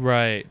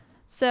 Right.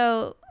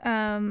 So,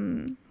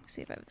 let's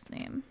see if I have his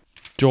name.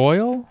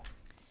 Doyle?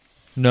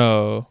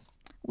 No.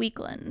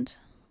 Weekland.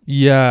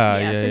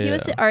 Yeah. So he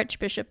was the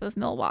Archbishop of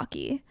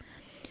Milwaukee.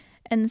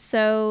 And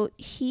so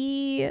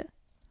he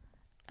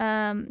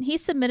he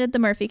submitted the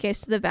Murphy case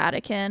to the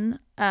Vatican,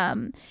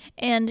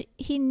 and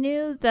he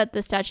knew that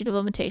the statute of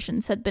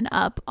limitations had been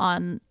up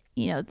on,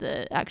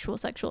 the actual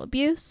sexual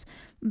abuse,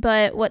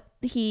 but what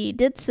he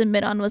did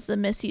submit on was the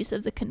misuse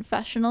of the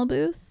confessional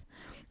booth,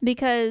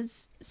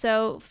 because these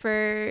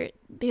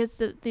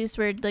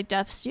were like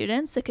deaf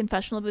students, the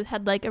confessional booth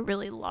had like a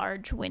really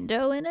large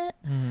window in it,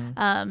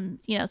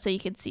 so you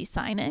could see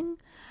signing,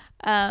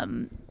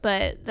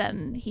 but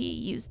then he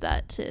used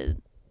that to,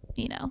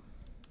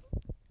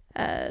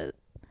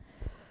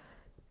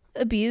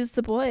 abuse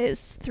the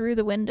boys through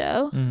the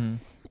window.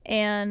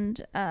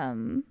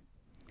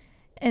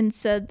 And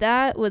so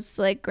that was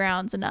like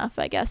grounds enough,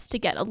 I guess, to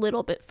get a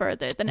little bit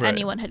further than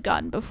anyone had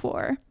gotten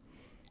before.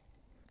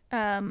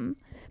 But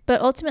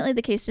ultimately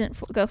the case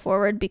didn't go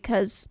forward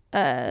because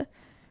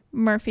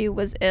Murphy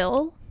was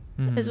ill,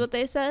 is what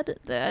they said.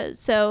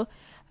 So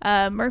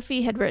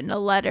Murphy had written a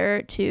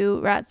letter to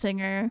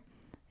Ratzinger,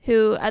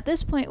 who at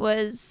this point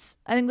was,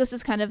 I think this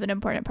is kind of an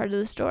important part of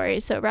the story.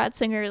 So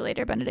Ratzinger,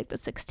 later Benedict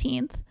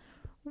XVI,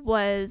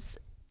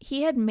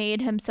 he had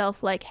made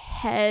himself like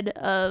head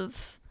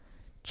of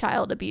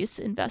child abuse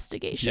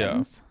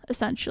investigations,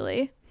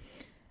 essentially.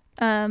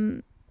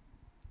 So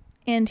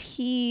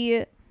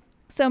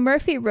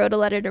Murphy wrote a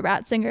letter to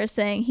Ratzinger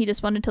saying he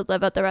just wanted to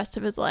live out the rest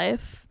of his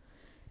life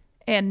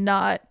and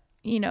not,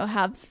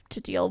 have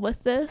to deal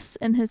with this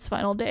in his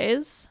final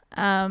days.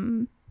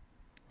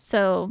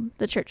 So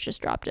the church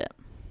just dropped it.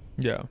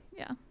 Yeah.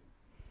 Yeah.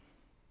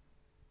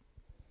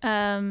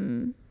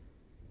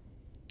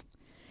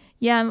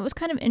 Yeah, what was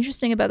kind of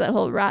interesting about that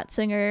whole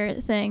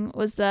Ratzinger thing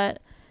was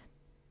that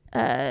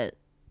there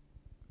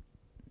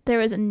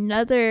was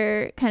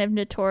another kind of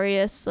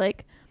notorious,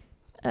 like,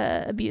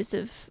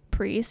 abusive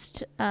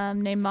priest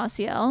named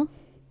Maciel.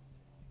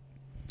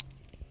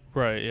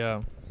 Right,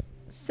 yeah.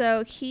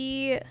 So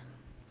he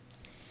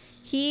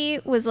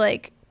was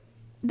like,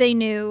 they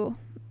knew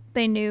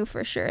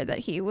for sure that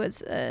he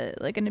was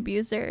like an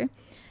abuser,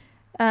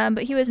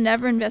 but he was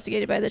never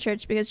investigated by the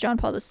church because John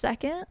Paul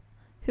II,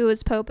 who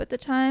was Pope at the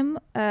time,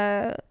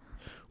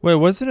 wait,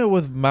 wasn't it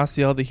with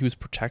Maciel that he was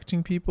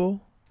protecting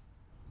people,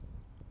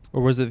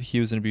 or was it that he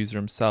was an abuser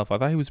himself? I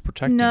thought he was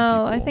protecting people.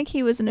 No, I think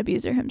he was an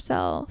abuser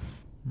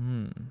himself.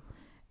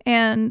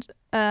 And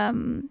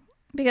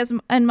because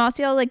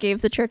Maciel like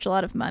gave the church a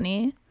lot of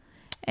money,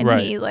 and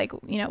he like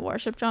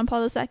worshipped John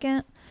Paul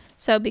II,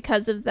 so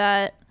because of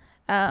that,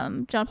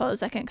 John Paul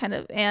II kind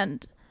of,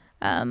 and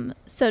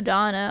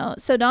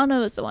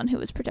Sodano is the one who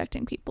was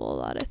protecting people a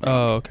lot, I think.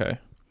 Oh, okay.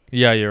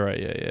 Yeah, you're right.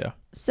 Yeah.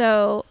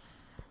 So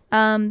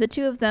the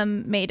two of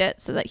them made it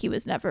so that he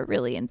was never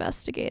really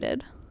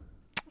investigated.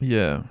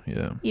 Yeah.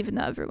 Even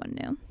though everyone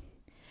knew.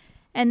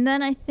 And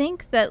then I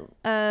think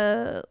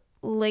that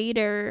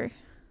later,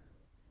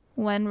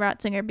 when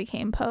Ratzinger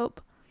became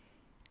Pope,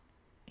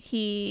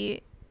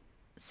 he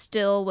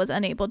still was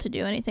unable to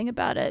do anything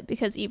about it,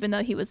 because even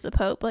though he was the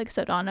Pope, like,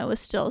 Sodano was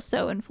still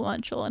so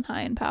influential and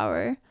high in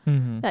power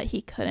that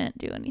he couldn't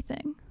do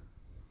anything.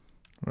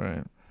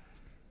 Right.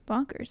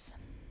 Bonkers.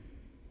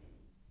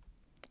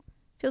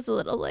 Feels a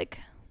little like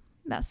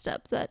messed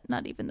up that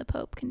not even the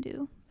Pope can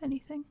do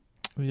anything.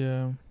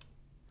 Yeah.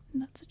 In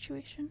that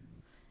situation.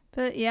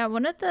 But yeah,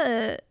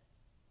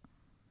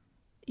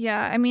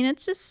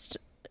 it's just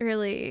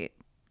really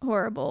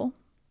horrible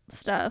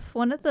stuff.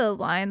 One of the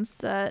lines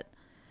that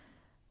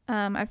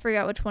I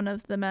forgot which one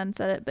of the men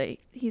said it, but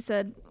he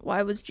said,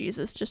 "Why was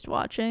Jesus just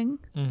watching?"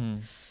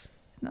 And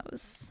that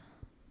was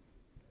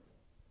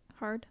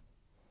hard.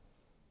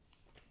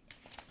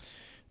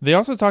 They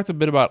also talked a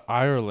bit about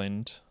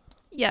Ireland.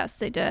 Yes,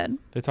 they did.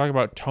 They talk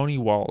about Tony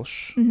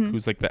Walsh,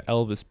 who's like the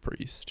Elvis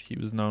priest. He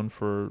was known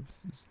for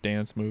his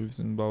dance moves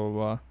and blah,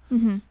 blah,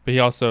 blah. But he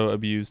also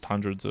abused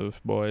hundreds of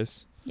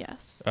boys.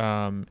 Yes.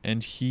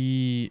 And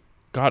he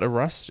got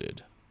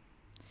arrested.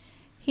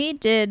 He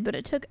did, but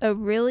it took a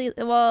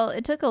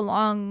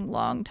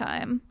long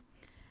time.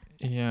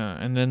 Yeah,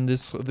 and then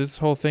this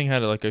whole thing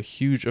had like a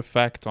huge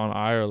effect on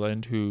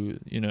Ireland, who,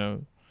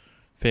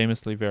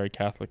 famously very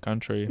Catholic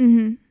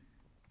country.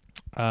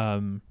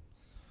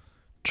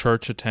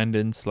 Church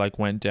attendance like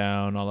went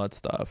down, all that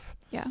stuff.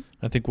 Yeah.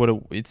 I think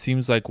it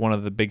seems like one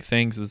of the big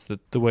things was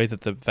the way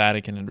that the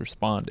Vatican had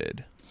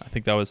responded. I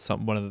think that was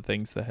one of the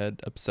things that had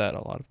upset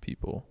a lot of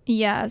people.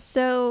 Yeah.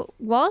 So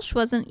Walsh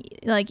wasn't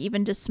like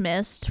even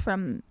dismissed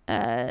from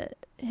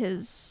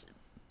his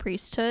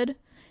priesthood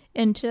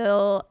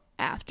until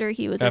after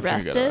he was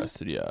arrested. After he got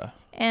arrested, yeah.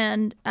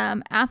 And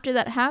after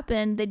that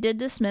happened, they did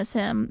dismiss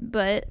him,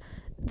 but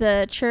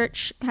the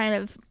church kind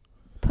of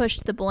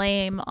pushed the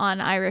blame on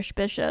Irish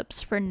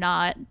bishops for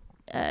not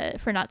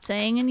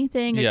saying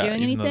anything or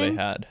doing anything. Though they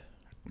had.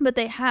 But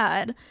they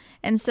had.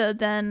 And so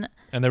then...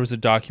 And there was a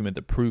document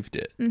that proved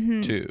it,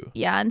 too.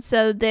 Yeah, and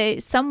so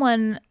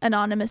someone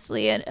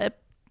anonymously, a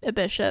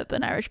bishop,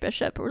 an Irish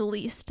bishop,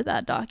 released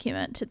that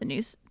document to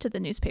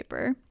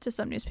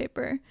some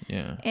newspaper.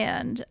 Yeah.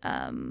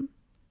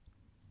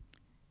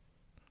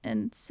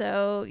 And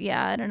so,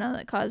 yeah, I don't know,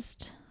 that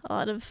caused a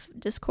lot of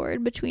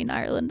discord between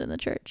Ireland and the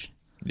church.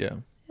 Yeah.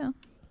 Yeah.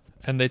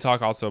 And they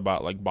talk also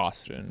about like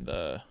Boston,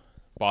 the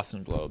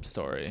Boston Globe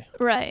story,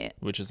 Right.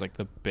 which is like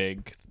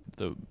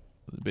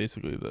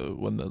basically the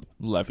when the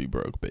levee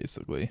broke,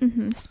 basically.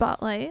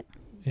 Spotlight.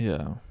 Yeah.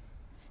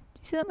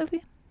 Did you see that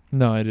movie?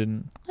 No, I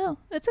didn't. Oh,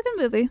 it's a good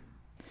movie.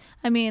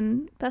 I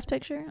mean, Best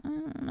Picture? I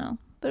don't know.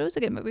 But it was a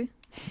good movie.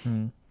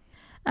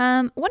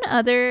 One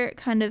other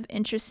kind of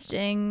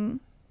interesting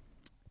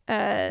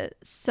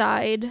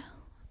side,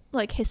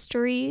 like,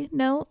 history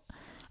note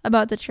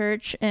about the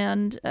church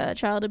and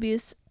child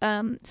abuse.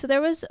 So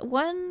there was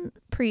one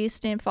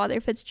priest named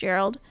Father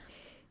Fitzgerald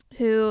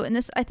who, and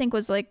this I think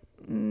was like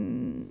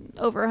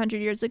over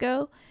 100 years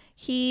ago,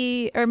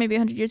 or maybe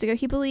 100 years ago,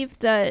 he believed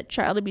that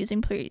child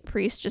abusing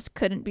priests just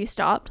couldn't be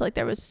stopped. Like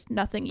there was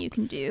nothing you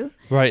can do.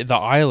 Right, the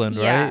island,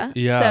 yeah, right?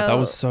 Yeah, that so-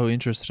 was so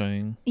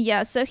interesting.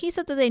 Yeah, so he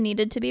said that they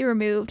needed to be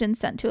removed and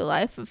sent to a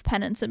life of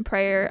penance and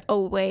prayer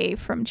away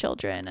from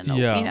children. And,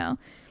 Yeah. you know,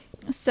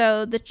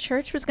 so the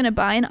church was going to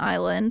buy an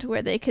island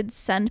where they could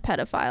send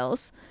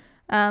pedophiles,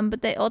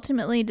 but they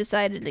ultimately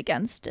decided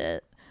against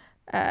it,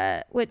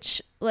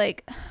 which,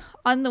 like,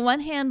 on the one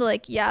hand,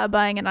 like, yeah,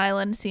 buying an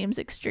island seems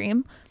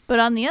extreme, but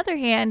on the other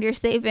hand, you're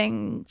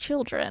saving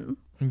children.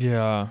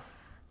 Yeah.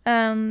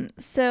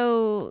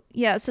 So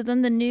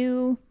then the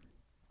new,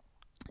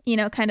 you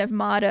know, kind of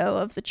motto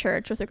of the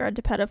church with regard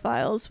to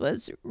pedophiles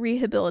was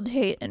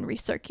rehabilitate and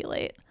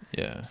recirculate.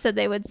 Yeah. So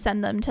they would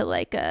send them to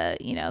like a,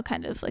 you know,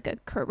 kind of like a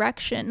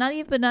correction, not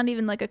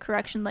even like a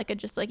correction, like a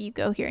just like you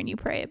go here and you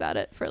pray about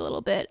it for a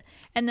little bit,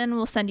 and then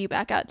we'll send you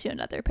back out to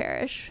another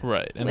parish.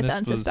 Right. And with this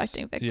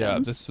unsuspecting was, victims. Yeah,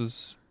 this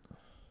was.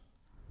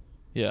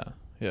 Yeah.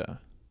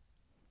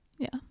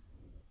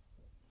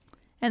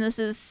 And this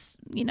is,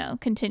 you know,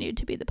 continued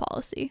to be the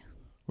policy.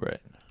 Right.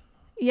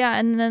 Yeah,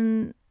 and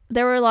then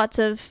there were lots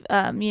of,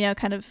 you know,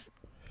 kind of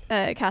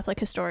Catholic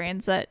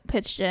historians that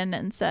pitched in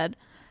and said,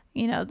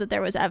 you know, that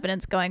there was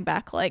evidence going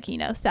back like, you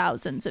know,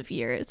 thousands of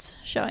years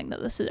showing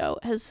that this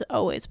has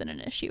always been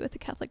an issue with the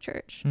Catholic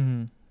Church.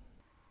 Mm-hmm.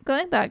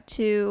 Going back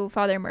to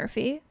Father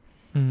Murphy.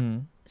 Mm-hmm.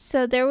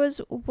 So there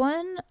was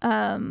one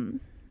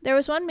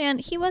man,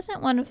 he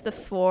wasn't one of the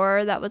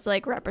four that was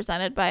like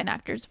represented by an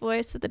actor's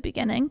voice at the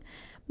beginning,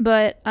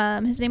 but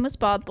his name was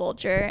Bob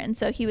Bulger, and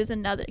so he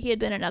had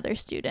been another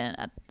student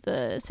at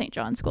the St.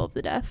 John School of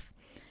the Deaf,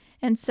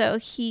 and so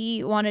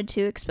he wanted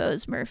to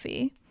expose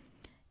Murphy,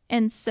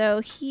 and so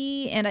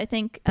he and I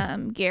think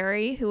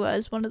Gary, who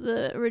was one of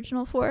the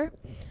original four,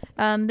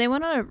 they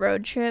went on a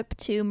road trip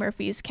to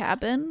Murphy's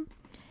cabin,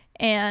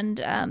 and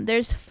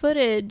there's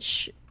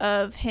footage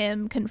of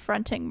him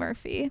confronting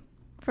Murphy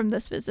from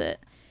this visit,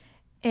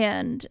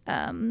 and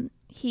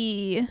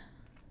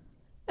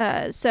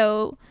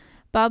so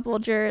Bob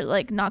Bulger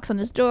like knocks on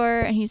his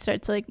door and he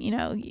starts like, you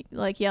know,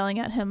 like yelling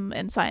at him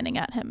and signing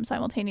at him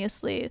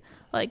simultaneously,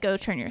 like, go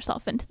turn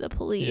yourself into the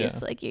police. Yeah.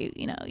 Like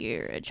you know,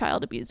 you're a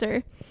child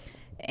abuser.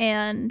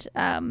 And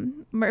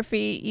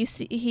Murphy,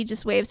 he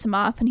just waves him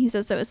off and he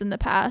says it was in the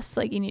past,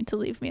 like, you need to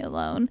leave me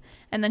alone.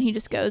 And then he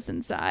just goes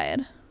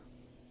inside.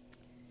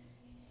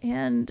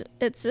 And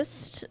it's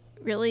just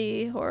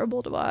really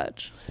horrible to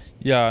watch.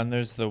 Yeah, and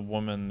there's the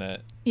woman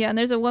that Yeah, and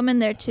there's a woman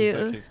there too.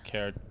 who's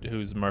like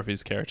who's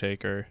Murphy's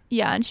caretaker.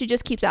 Yeah, and she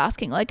just keeps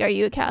asking, like, are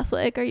you a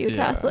Catholic? Are you a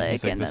Catholic?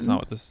 He's like, and that's then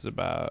not what this is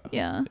about.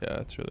 Yeah. Yeah,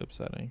 it's really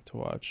upsetting to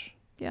watch.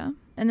 Yeah.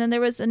 And then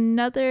there was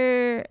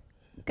another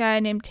guy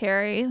named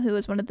Terry who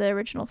was one of the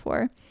original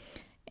four.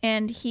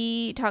 And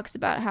he talks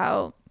about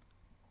how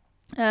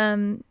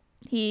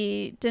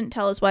he didn't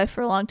tell his wife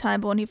for a long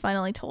time, but when he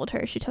finally told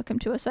her, she took him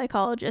to a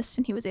psychologist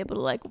and he was able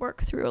to like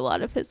work through a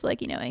lot of his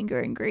like, you know, anger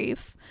and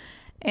grief.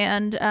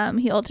 And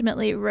he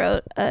ultimately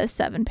wrote a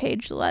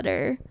 7-page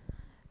letter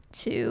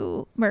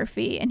to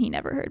Murphy and he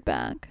never heard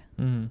back.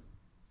 Mm-hmm.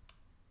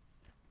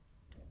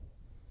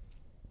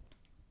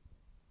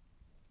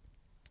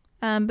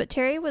 But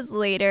Terry was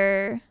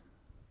later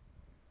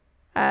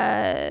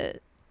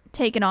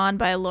taken on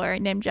by a lawyer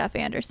named Jeff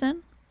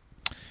Anderson.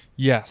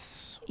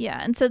 Yes. Yeah,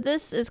 and so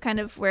this is kind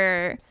of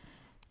where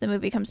the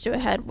movie comes to a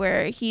head,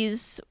 where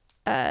he's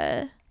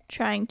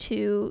trying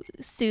to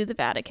sue the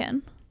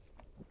Vatican.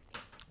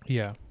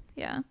 Yeah.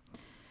 Yeah.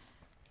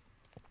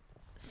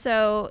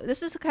 So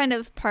this is kind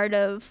of part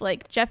of,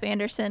 like, Jeff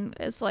Anderson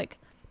is, like,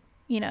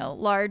 you know,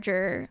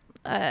 larger,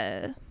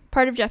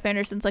 part of Jeff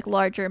Anderson's, like,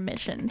 larger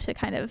mission to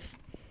kind of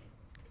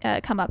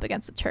come up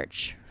against the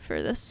church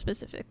for this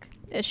specific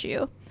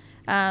issue.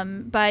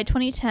 By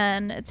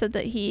 2010, it said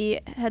that he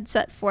had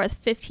set forth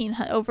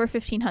over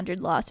 1,500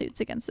 lawsuits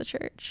against the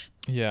church.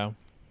 Yeah.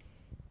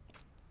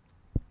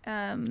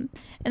 And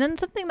then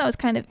something that was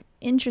kind of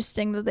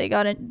interesting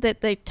that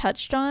they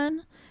touched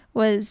on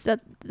was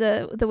that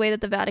the way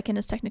that the Vatican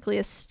is technically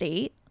a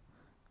state,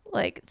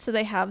 like, so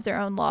they have their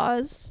own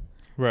laws,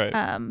 Right.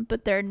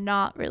 but they're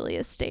not really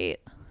a state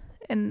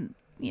in,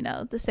 you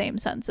know, the same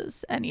sense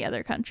as any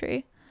other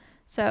country.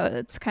 So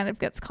it's kind of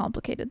gets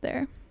complicated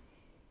there.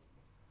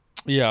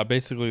 Yeah,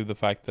 basically the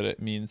fact that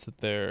it means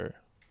that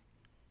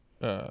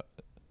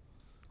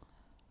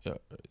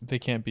they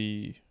can't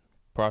be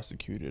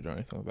prosecuted or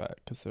anything like that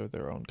because they're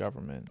their own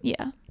government.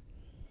 Yeah.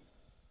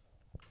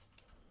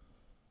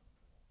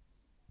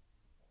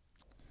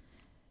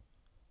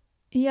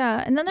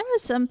 Yeah, and then there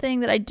was something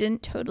that I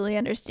didn't totally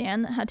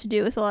understand that had to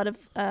do with a lot of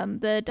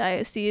the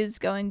diocese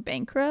going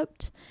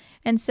bankrupt.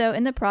 And so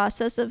in the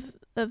process of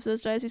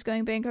those dioceses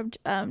going bankrupt,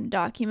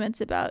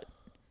 documents about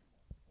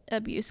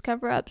abuse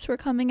cover-ups were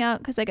coming out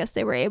because I guess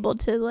they were able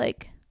to,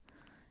 like,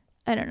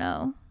 I don't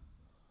know,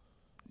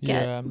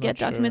 I'm get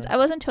not documents. sure. I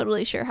wasn't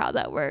totally sure how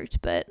that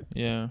worked, but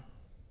Yeah.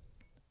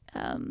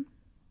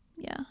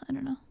 yeah, I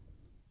don't know.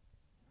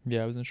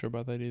 Yeah, I wasn't sure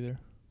about that either.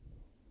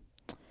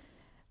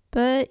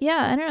 But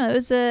yeah, I don't know. It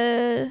was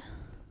a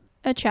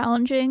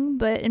challenging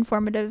but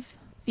informative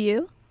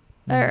view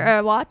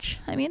or watch.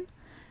 I mean,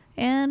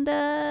 and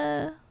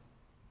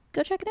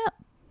go check it out.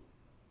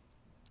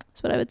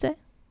 That's what I would say.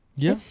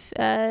 Yeah.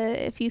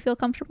 If you feel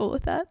comfortable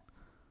with that.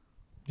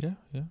 Yeah.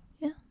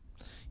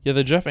 Yeah.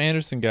 The Jeff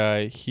Anderson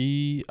guy,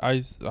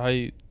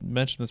 I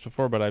mentioned this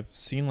before, but I've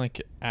seen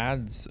like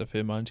ads of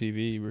him on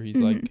TV where he's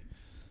like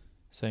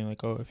saying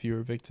like, oh, if you're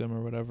a victim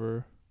or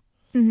whatever,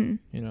 you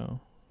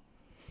know,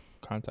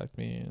 contact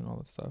me and all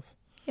that stuff.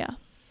 Yeah.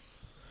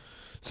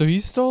 So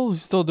he's still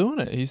doing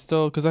it. He's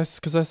still, cause I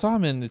saw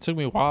him and it took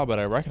me a while, but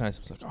I recognized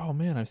him. I was like, oh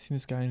man, I've seen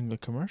this guy in the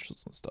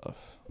commercials and stuff.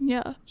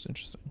 Yeah. It's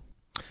interesting.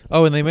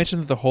 Oh, and they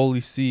mentioned that the Holy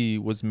See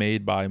was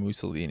made by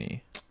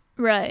Mussolini.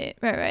 Right.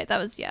 That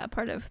was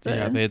part of the.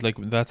 Yeah, they had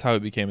that's how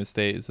it became a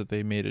state, is that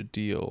they made a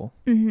deal.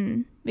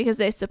 Because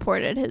they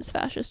supported his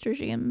fascist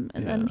regime,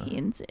 and then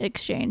in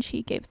exchange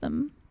he gave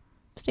them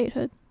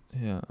statehood.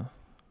 Yeah.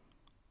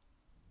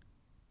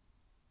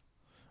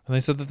 And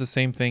they said that the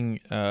same thing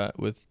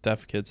with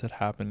deaf kids had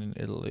happened in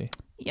Italy.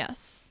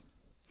 Yes.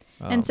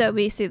 And so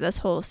we see this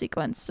whole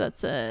sequence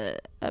that's a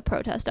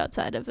protest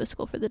outside of a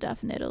school for the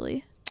deaf in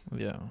Italy.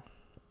 Yeah.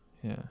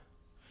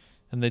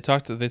 And they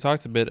talked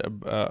a bit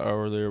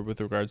earlier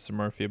with regards to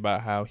Murphy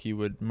about how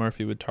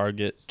Murphy would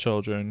target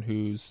children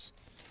whose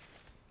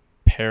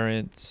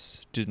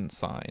parents didn't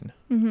sign.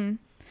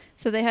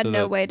 So they had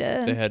no way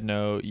to. They had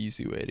no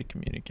easy way to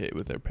communicate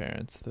with their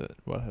parents that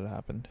what had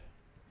happened.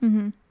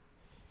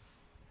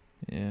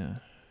 Yeah,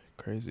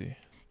 crazy.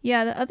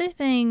 Yeah, the other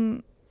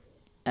thing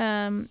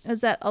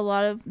is that a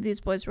lot of these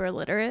boys were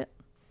illiterate,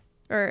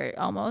 or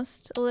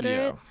almost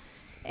illiterate. Yeah.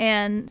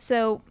 And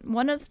so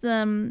one of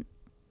them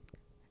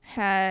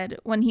had,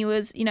 when he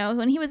was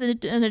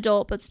an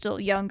adult but still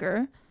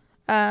younger,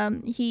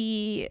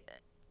 he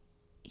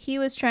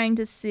was trying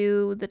to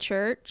sue the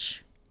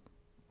church,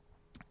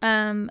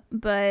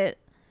 but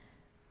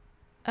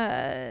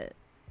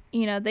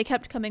they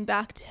kept coming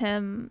back to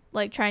him,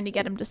 like trying to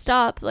get him to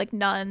stop, like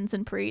nuns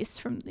and priests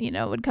from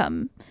would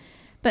come,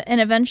 and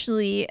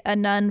eventually a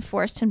nun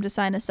forced him to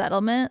sign a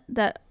settlement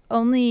that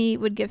only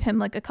would give him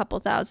like a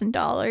couple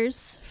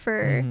 $1,000s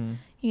for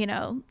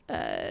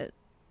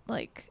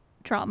like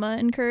trauma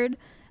incurred,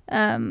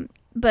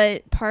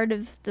 but part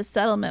of the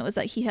settlement was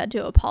that he had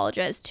to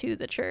apologize to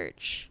the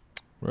church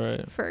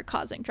for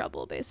causing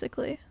trouble,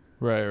 basically.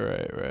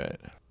 Right.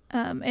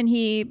 And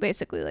he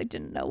basically like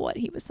didn't know what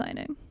he was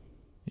signing.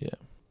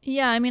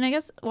 Yeah, I mean, I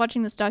guess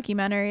watching this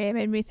documentary, it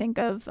made me think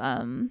of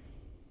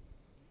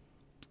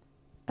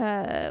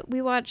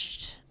we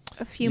watched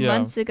a few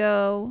months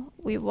ago,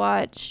 we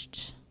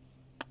watched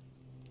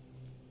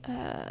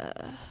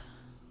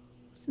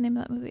what's the name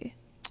of that movie?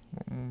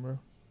 I don't remember.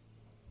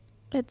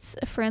 It's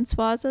a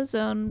Francois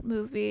Ozon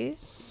movie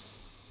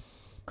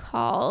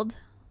called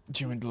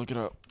Do you want me to look it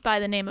up? By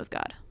the Name of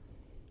God.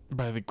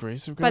 By the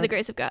Grace of God? By the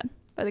Grace of God.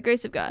 By the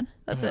Grace of God.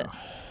 That's it.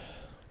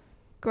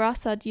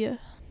 Grâce à Dieu.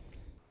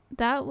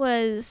 That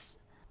was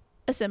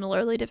a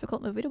similarly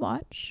difficult movie to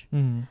watch.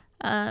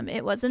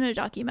 It wasn't a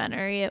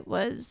documentary. It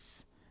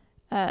was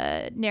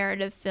a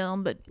narrative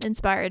film, but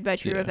inspired by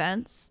true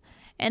events.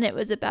 And it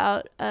was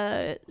about,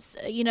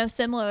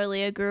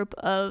 similarly, a group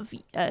of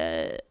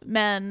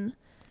men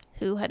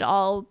who had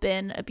all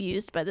been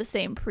abused by the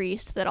same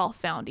priest that all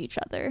found each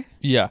other.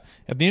 Yeah.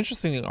 And the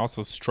interesting thing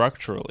also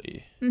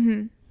structurally,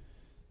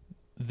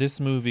 this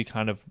movie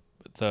kind of,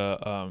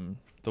 the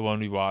one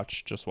we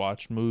just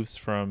watched, moves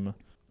from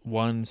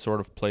one sort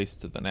of place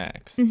to the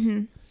next.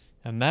 And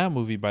that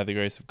movie, By the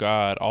Grace of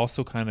God,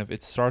 also kind of,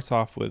 it starts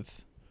off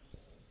with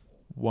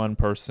one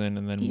person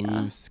and then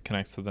moves,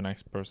 connects to the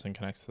next person.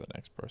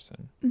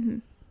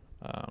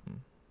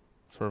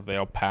 Sort of they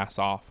all pass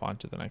off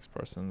onto the next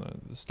person.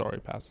 The story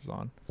passes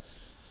on.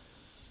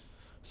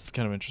 So it's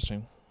kind of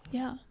interesting.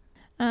 Yeah.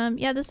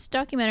 This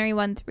documentary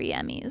won 3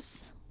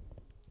 Emmys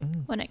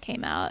when it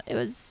came out. It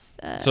was...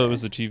 so it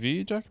was a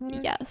TV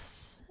documentary?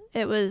 Yes.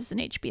 It was an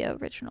HBO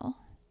original.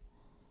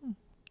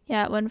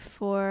 Yeah, it won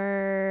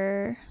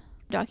for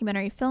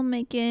documentary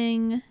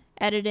filmmaking,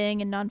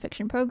 editing and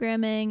nonfiction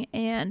programming,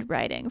 and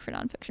writing for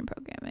nonfiction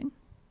programming.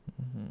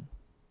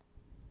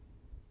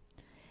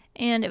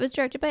 And it was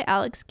directed by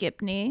Alex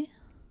Gibney.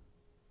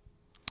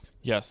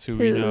 Yes, who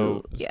we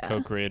know is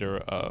co-creator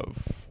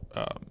of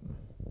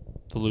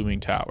The Looming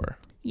Tower.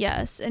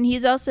 Yes, and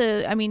he's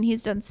also,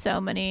 he's done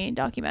so many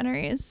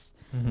documentaries.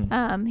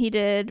 He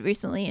did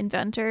recently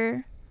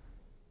Inventor,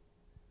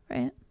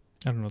 right?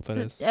 I don't know what that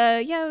is.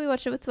 Yeah, we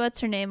watched it with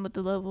what's her name with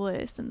the low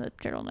voice and the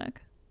turtleneck.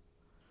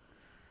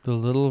 The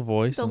little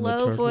voice. The and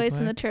low the voice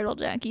and the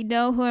turtlejack. You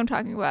know who I'm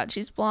talking about.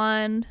 She's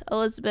blonde.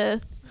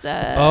 Elizabeth.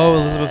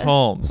 Elizabeth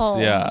Holmes.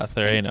 Yeah,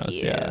 thank Theranos.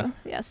 you. Yeah.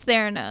 Yes,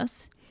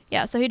 Theranos.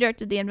 Yeah, so he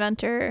directed The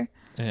Inventor.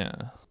 Yeah.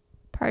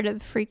 Part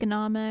of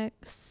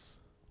Freakonomics.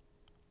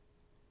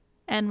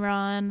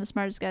 Enron, The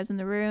Smartest Guys in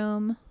the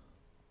Room.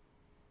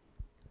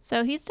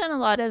 So he's done a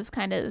lot of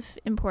kind of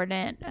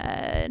important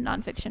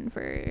nonfiction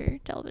for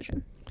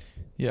television.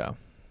 Yeah.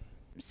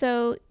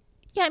 So,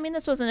 yeah, I mean,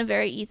 this wasn't a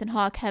very Ethan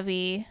Hawke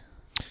heavy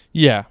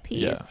Yeah.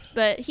 piece, Yeah.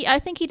 but I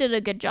think he did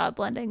a good job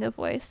blending the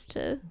voice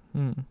to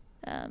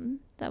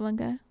that one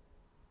guy.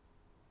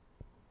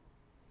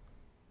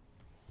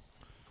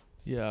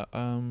 Yeah.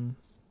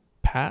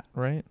 Pat,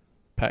 right?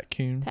 Pat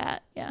Kuhn.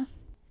 Pat, yeah.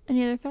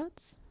 Any other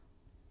thoughts?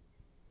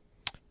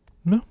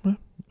 No.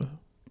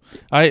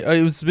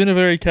 It's been a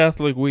very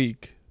Catholic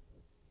week.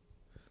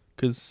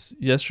 Because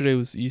yesterday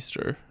was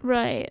Easter.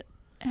 Right.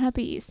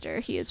 Happy Easter.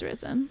 He is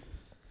risen.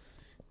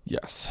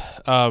 Yes.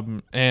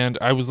 And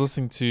I was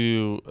listening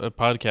to a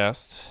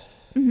podcast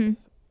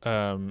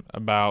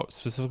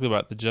specifically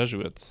about the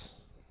Jesuits.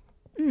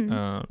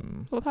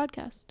 What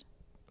podcast?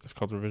 It's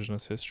called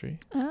Revisionist History.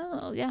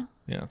 Oh, yeah.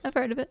 Yes. I've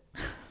heard of it.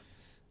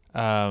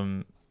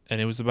 And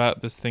it was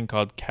about this thing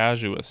called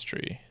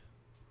casuistry,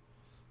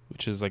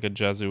 which is like a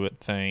Jesuit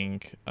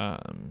thing,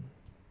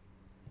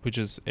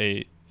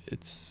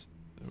 it's,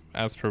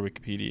 as per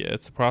Wikipedia,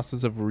 it's a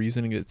process of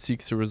reasoning that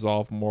seeks to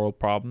resolve moral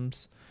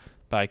problems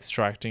by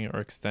extracting or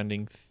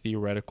extending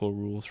theoretical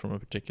rules from a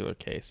particular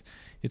case.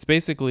 It's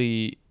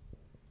basically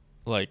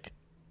like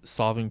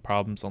solving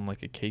problems on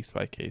like a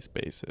case-by-case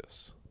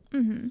basis.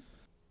 Mm-hmm.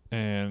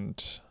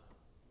 And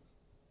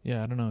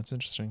yeah, I don't know. It's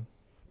interesting.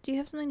 Do you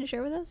have something to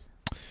share with us?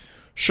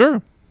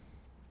 Sure.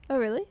 Oh,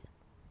 really?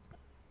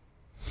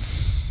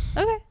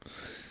 Okay.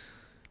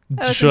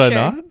 I Should wasn't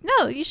I sure. not?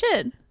 No, you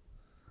should.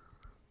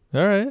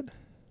 All right.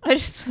 I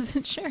just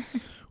wasn't sure.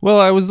 Well,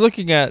 I was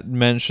looking at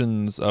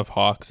mentions of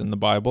hawks in the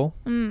Bible.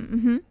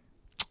 Mm-hmm.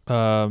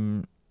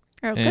 And-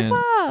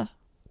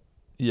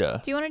 Yeah.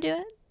 Do you want to do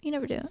it? You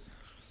never do it.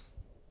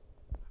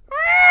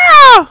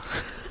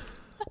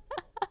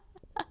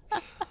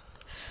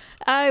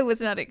 I was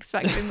not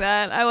expecting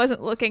that. I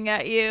wasn't looking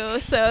at you.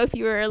 So if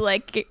you were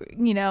like,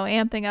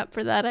 amping up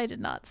for that, I did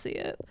not see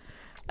it.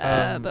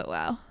 But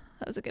wow,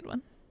 that was a good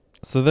one.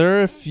 So there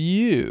are a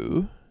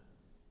few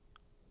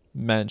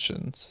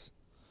mentions.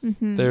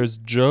 Mm-hmm. There's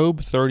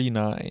Job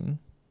 39.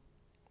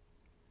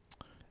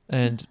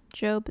 And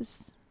Job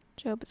is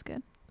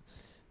good.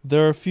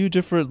 there are a few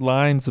different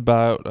lines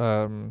about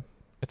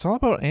it's all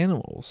about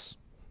animals.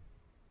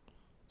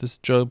 This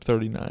Job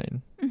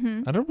 39.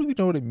 Mm-hmm. I don't really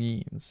know what it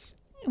means.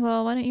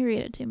 Well, why don't you read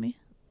it to me?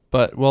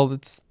 But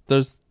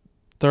there's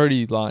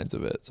 30 lines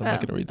of it, so I'm not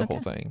going to read the whole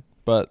thing.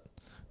 But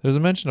there's a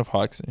mention of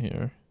hawks in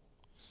here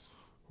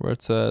where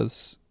it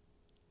says,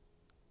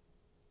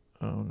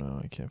 oh no,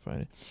 I can't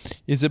find it.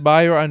 Is it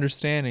by your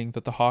understanding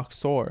that the hawk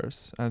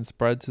soars and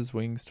spreads his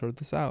wings toward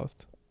the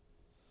south?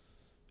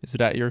 Is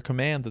it at your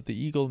command that the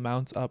eagle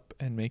mounts up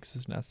and makes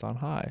his nest on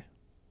high?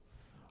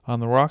 On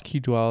the rock he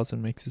dwells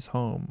and makes his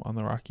home, on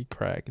the rocky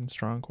crag and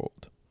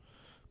stronghold.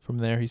 From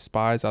there he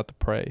spies out the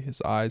prey,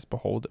 his eyes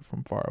behold it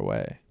from far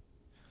away.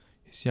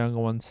 His young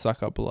ones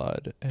suck up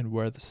blood, and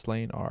where the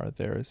slain are,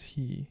 there is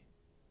he.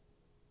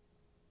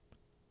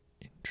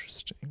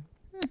 Interesting.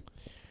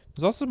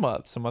 There's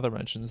also some other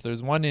mentions.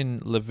 There's one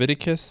in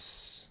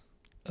Leviticus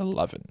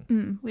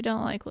 11. We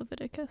don't like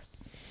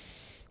Leviticus.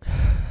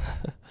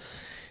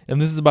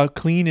 And this is about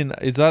clean and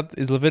is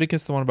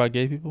Leviticus the one about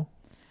gay people?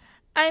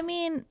 I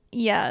mean,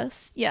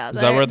 yes. Yeah. Is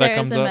that where that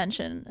comes There is up? a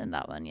mention in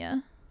that one, yeah.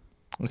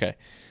 Okay.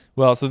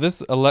 Well, so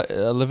this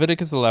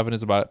Leviticus 11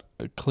 is about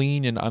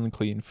clean and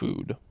unclean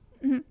food.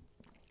 Mm-hmm.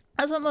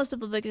 That's what most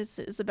of Leviticus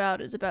is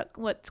about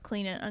what's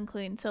clean and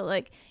unclean. So,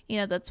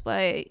 that's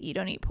why you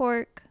don't eat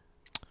pork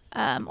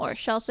or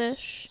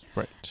shellfish.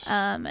 Right.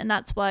 And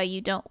that's why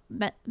you don't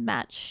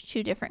match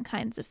two different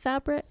kinds of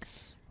fabric.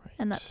 Right.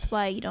 And that's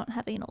why you don't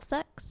have anal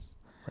sex.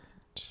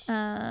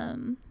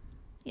 Right.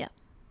 Yeah.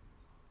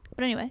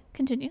 But anyway,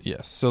 continue.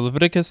 Yes. So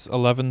Leviticus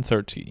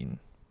 11:13.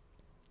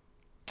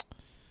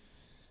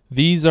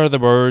 These are the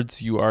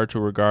birds you are to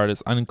regard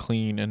as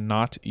unclean and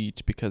not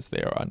eat because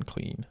they are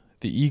unclean.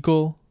 The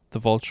eagle, the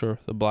vulture,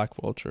 the black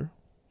vulture.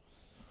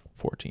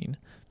 14.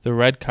 The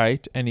red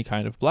kite, any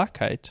kind of black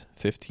kite.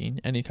 15.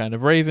 Any kind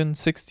of raven.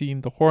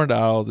 16. The horned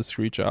owl, the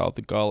screech owl,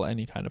 the gull,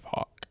 any kind of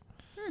hawk.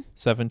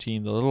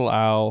 17. The little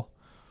owl,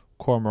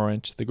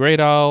 cormorant, the great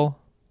owl.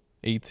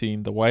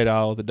 18. The white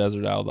owl, the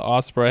desert owl, the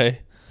osprey.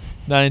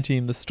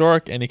 19. The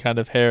stork, any kind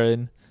of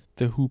heron,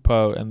 the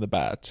hoopoe, and the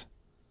bat.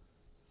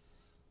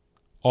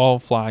 All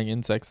flying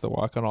insects that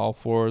walk on all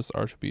fours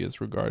are to be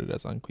regarded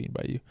as unclean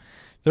by you.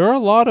 There are a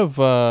lot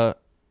of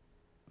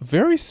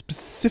very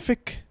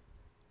specific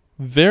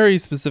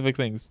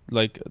things,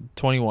 like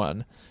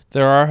 21.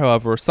 There are,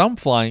 however, some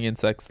flying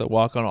insects that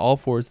walk on all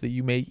fours that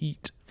you may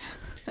eat.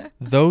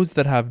 Those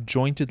that have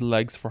jointed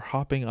legs for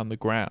hopping on the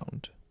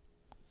ground.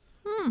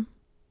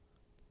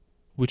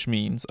 which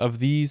means of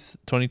these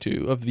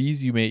 22, of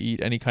these you may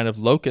eat any kind of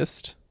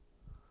locust.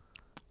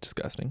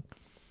 Disgusting.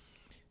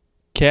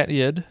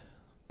 Catid.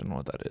 Don't know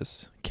what that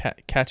is.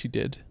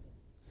 Catidid.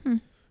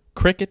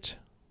 Cricket.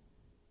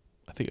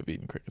 I think I've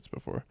eaten crickets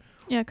before.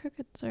 Yeah,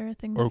 crickets are a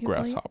thing. Or that people eat.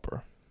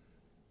 grasshopper.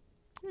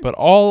 But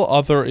all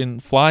other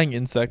flying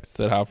insects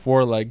that have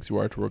 4 legs you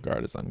are to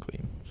regard as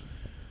unclean.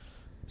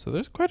 So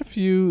there's quite a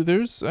few.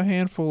 There's a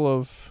handful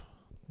of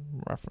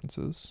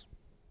references.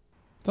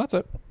 That's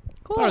it.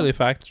 Cool. Not really a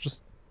fact. It's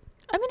just.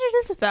 I mean, it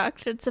is a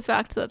fact. It's a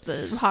fact that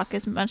the hawk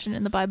is mentioned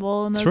in the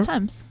Bible in those True.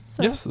 times.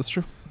 So, Yes, that's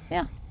true.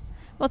 yeah.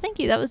 Well, thank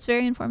you. That was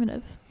very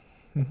informative.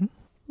 Mm-hmm.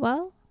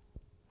 Well,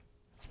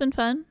 it's been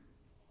fun.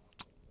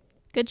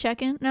 Good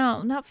check-in.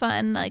 No, not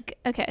fun. Like,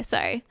 okay,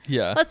 sorry.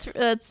 Yeah. Let's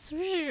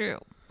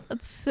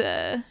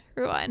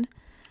rewind.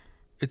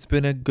 It's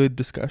been a good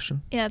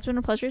discussion. Yeah, it's been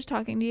a pleasure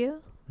talking to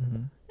you.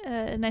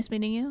 Mm-hmm. Nice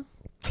meeting you.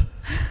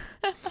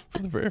 For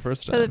the very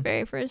first time. For the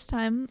very first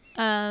time.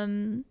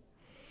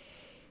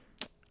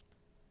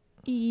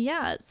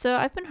 Yeah, so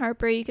I've been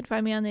Harper. You can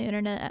find me on the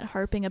internet at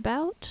Harping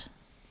About.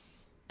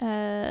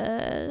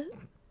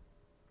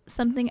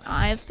 Something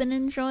I've been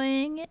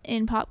enjoying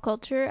in pop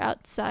culture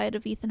outside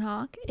of Ethan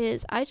Hawke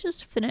is I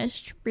just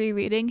finished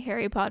rereading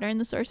Harry Potter and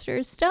the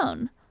Sorcerer's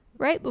Stone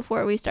right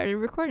before we started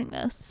recording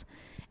this.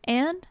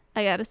 And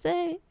I gotta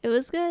say, it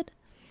was good.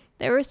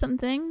 There were some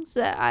things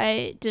that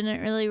I didn't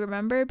really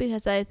remember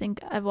because I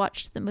think I've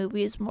watched the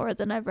movies more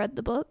than I've read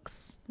the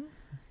books.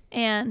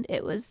 And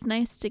it was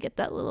nice to get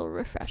that little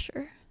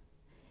refresher.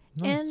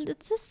 Nice. And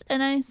it's just a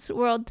nice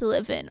world to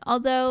live in.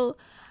 Although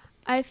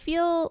I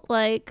feel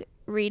like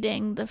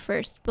reading the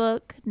first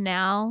book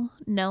now,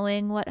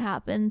 knowing what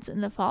happens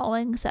in the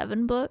following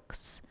 7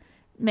 books,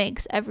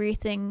 makes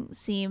everything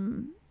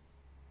seem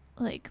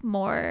like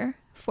more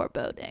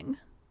foreboding.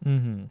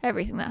 Mm-hmm.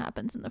 Everything that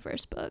happens in the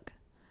first book.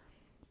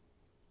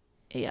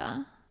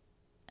 Yeah.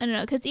 I don't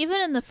know, because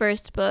even in the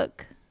first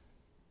book,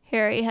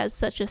 Harry has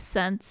such a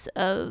sense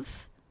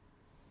of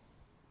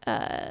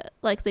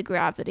like the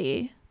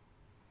gravity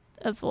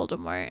of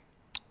Voldemort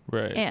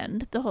Right.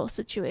 and the whole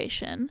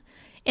situation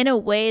in a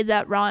way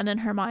that Ron and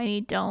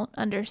Hermione don't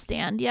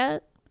understand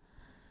yet.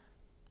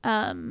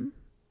 And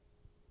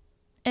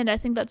I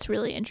think that's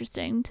really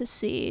interesting to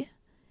see.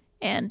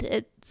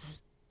 And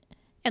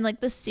like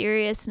the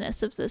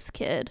seriousness of this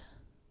kid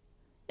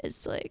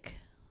is like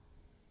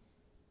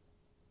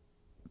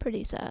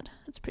pretty sad.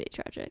 It's pretty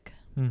tragic.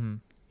 Mm-hmm.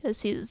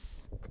 Because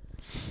he's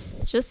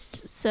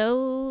just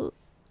so,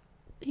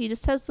 he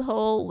just has the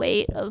whole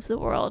weight of the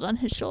world on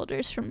his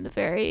shoulders from the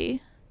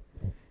very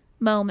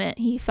moment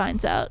he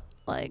finds out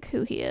like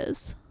who he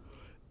is.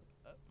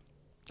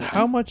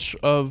 How much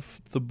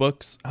of the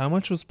books, how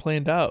much was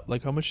planned out?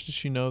 Like, how much did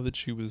she know that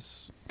she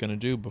was going to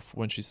do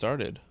when she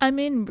started? I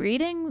mean,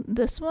 reading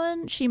this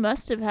one, she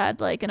must have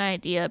had like an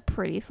idea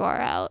pretty far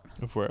out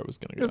Of where it was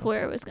going to go. of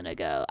where it was going to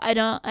go. I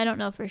don't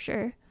know for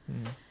sure.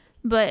 Mm.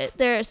 But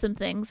there are some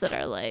things that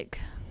are like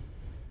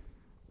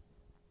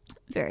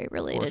very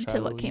related to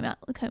what came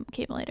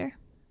later.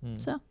 Mm.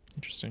 So,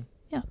 Interesting.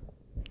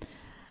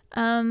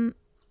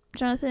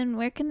 Jonathan,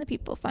 where can the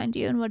people find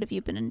you and what have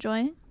you been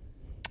enjoying?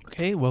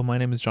 Okay, well, my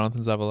name is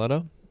Jonathan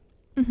Zavaletto.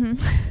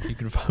 Mm-hmm. You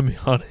can find me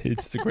on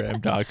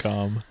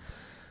Instagram.com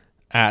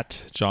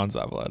at John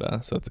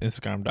Zavaleta. So it's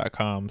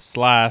Instagram.com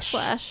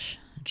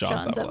 /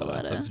 John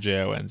Zavaleta. That's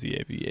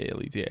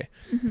JONZAVALETA.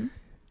 Mm-hmm.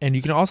 And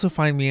you can also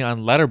find me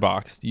on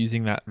Letterboxd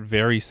using that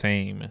very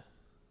same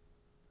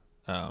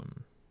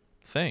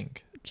thing.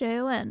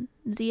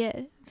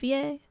 JONZAVALETA.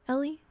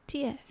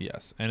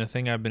 Yes. And a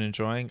thing I've been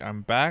enjoying,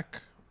 I'm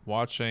back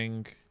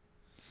watching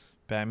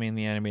Batman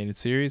the Animated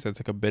Series. I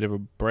took a bit of a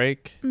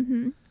break.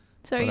 Mm-hmm.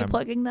 So are But you I'm-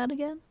 plugging that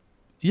again?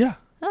 Yeah.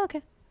 Oh,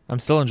 okay. I'm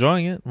still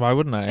enjoying it. Why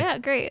wouldn't I? Yeah,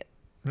 great.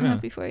 I'm Yeah.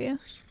 happy for you.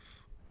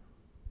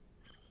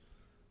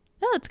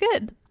 Oh, it's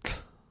good.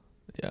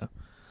 Yeah.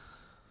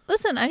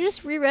 Listen, I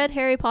just reread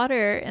Harry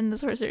Potter and the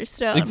Sorcerer's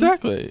Stone.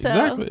 Exactly. so-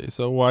 Exactly.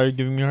 So why are you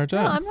giving me a hard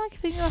time? No, I'm not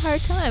giving you a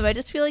hard time. I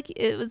just feel like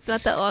it was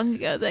not that long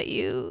ago that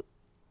you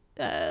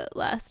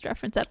last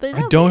referenced that. But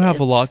I don't have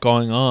a lot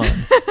going on.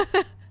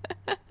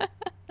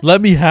 Let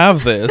me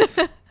have this.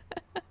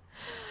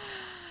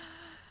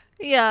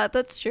 Yeah,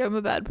 that's true. I'm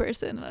a bad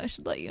person and I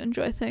should let you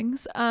enjoy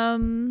things.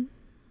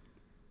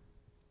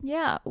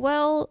 Yeah,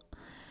 well,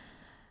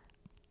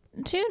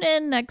 tune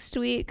in next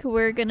week.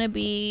 We're going to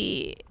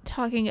be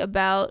talking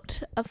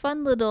about a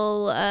fun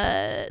little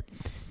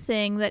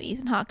thing that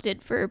Ethan Hawke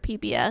did for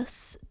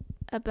PBS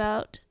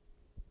about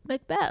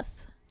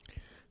Macbeth.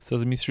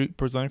 Sesame Street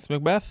presents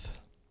Macbeth.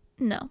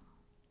 No.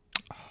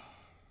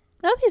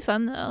 That would be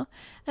fun, though.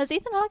 Has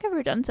Ethan Hawke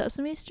ever done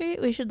Sesame Street?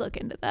 We should look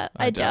into that.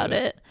 I doubt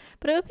it.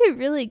 But it would be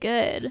really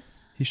good.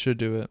 He should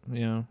do it,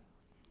 yeah.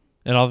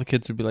 And all the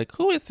kids would be like,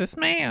 "Who is this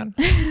man?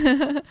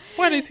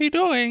 What is he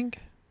doing?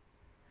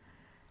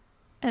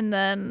 And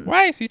then,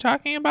 Why is he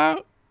talking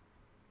about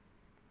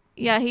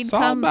yeah, he'd Saul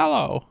come.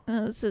 Bellow?"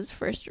 This is his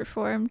first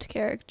reformed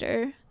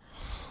character.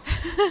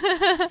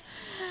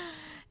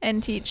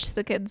 And teach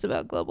the kids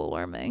about global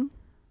warming.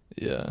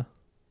 Yeah.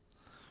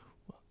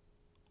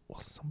 Well,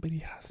 somebody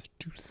has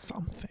to do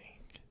something.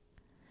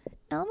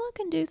 Elmo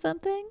can do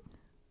something.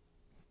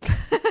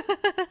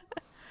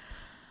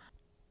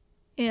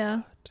 Yeah.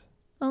 What?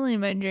 Only in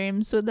my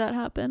dreams would that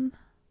happen.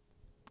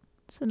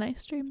 It's a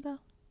nice dream, though.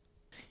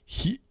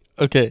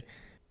 Okay.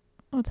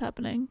 What's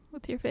happening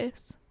with your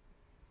face?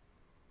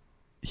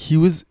 He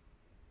was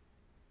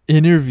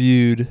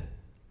interviewed.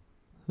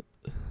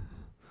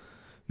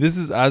 This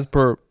is as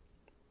per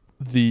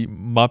the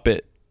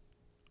Muppet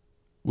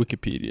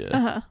Wikipedia.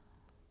 Uh-huh.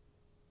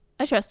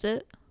 I trust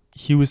it.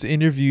 He was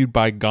interviewed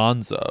by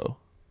Gonzo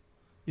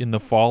in the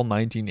fall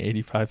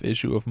 1985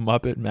 issue of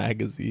Muppet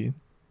Magazine.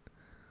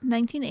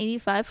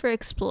 1985 for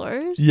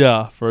Explorers?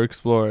 Yeah, for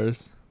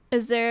Explorers.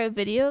 Is there a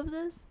video of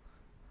this?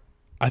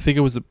 I think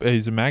it was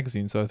he's a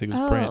magazine, so I think it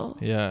was print. Oh.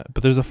 Yeah,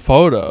 but there's a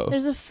photo.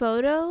 There's a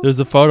photo? There's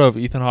a photo of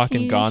Ethan Hawke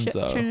Can and you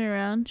Gonzo. turn it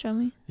around, show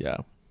me. Yeah.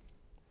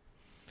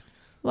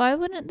 Why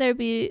wouldn't there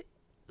be...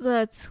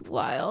 That's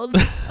wild.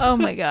 Oh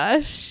my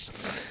gosh.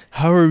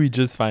 How are we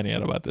just finding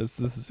out about this?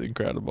 This is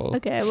incredible.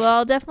 Okay, well,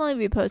 I'll definitely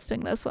be posting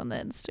this on the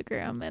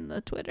Instagram and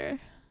the Twitter.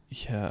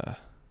 Yeah.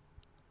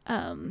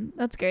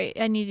 That's great.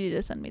 I need you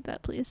to send me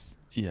that, please.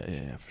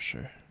 Yeah, for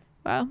sure.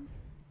 Wow.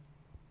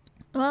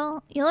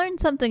 Well, you learn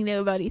something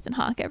new about Ethan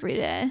Hawke every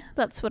day.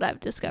 That's what I've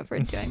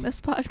discovered doing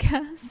this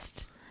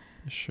podcast.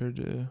 I sure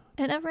do.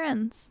 It never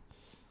ends.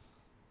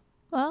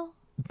 Well,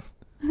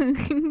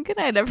 good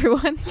night,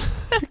 everyone.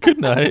 Good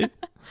night.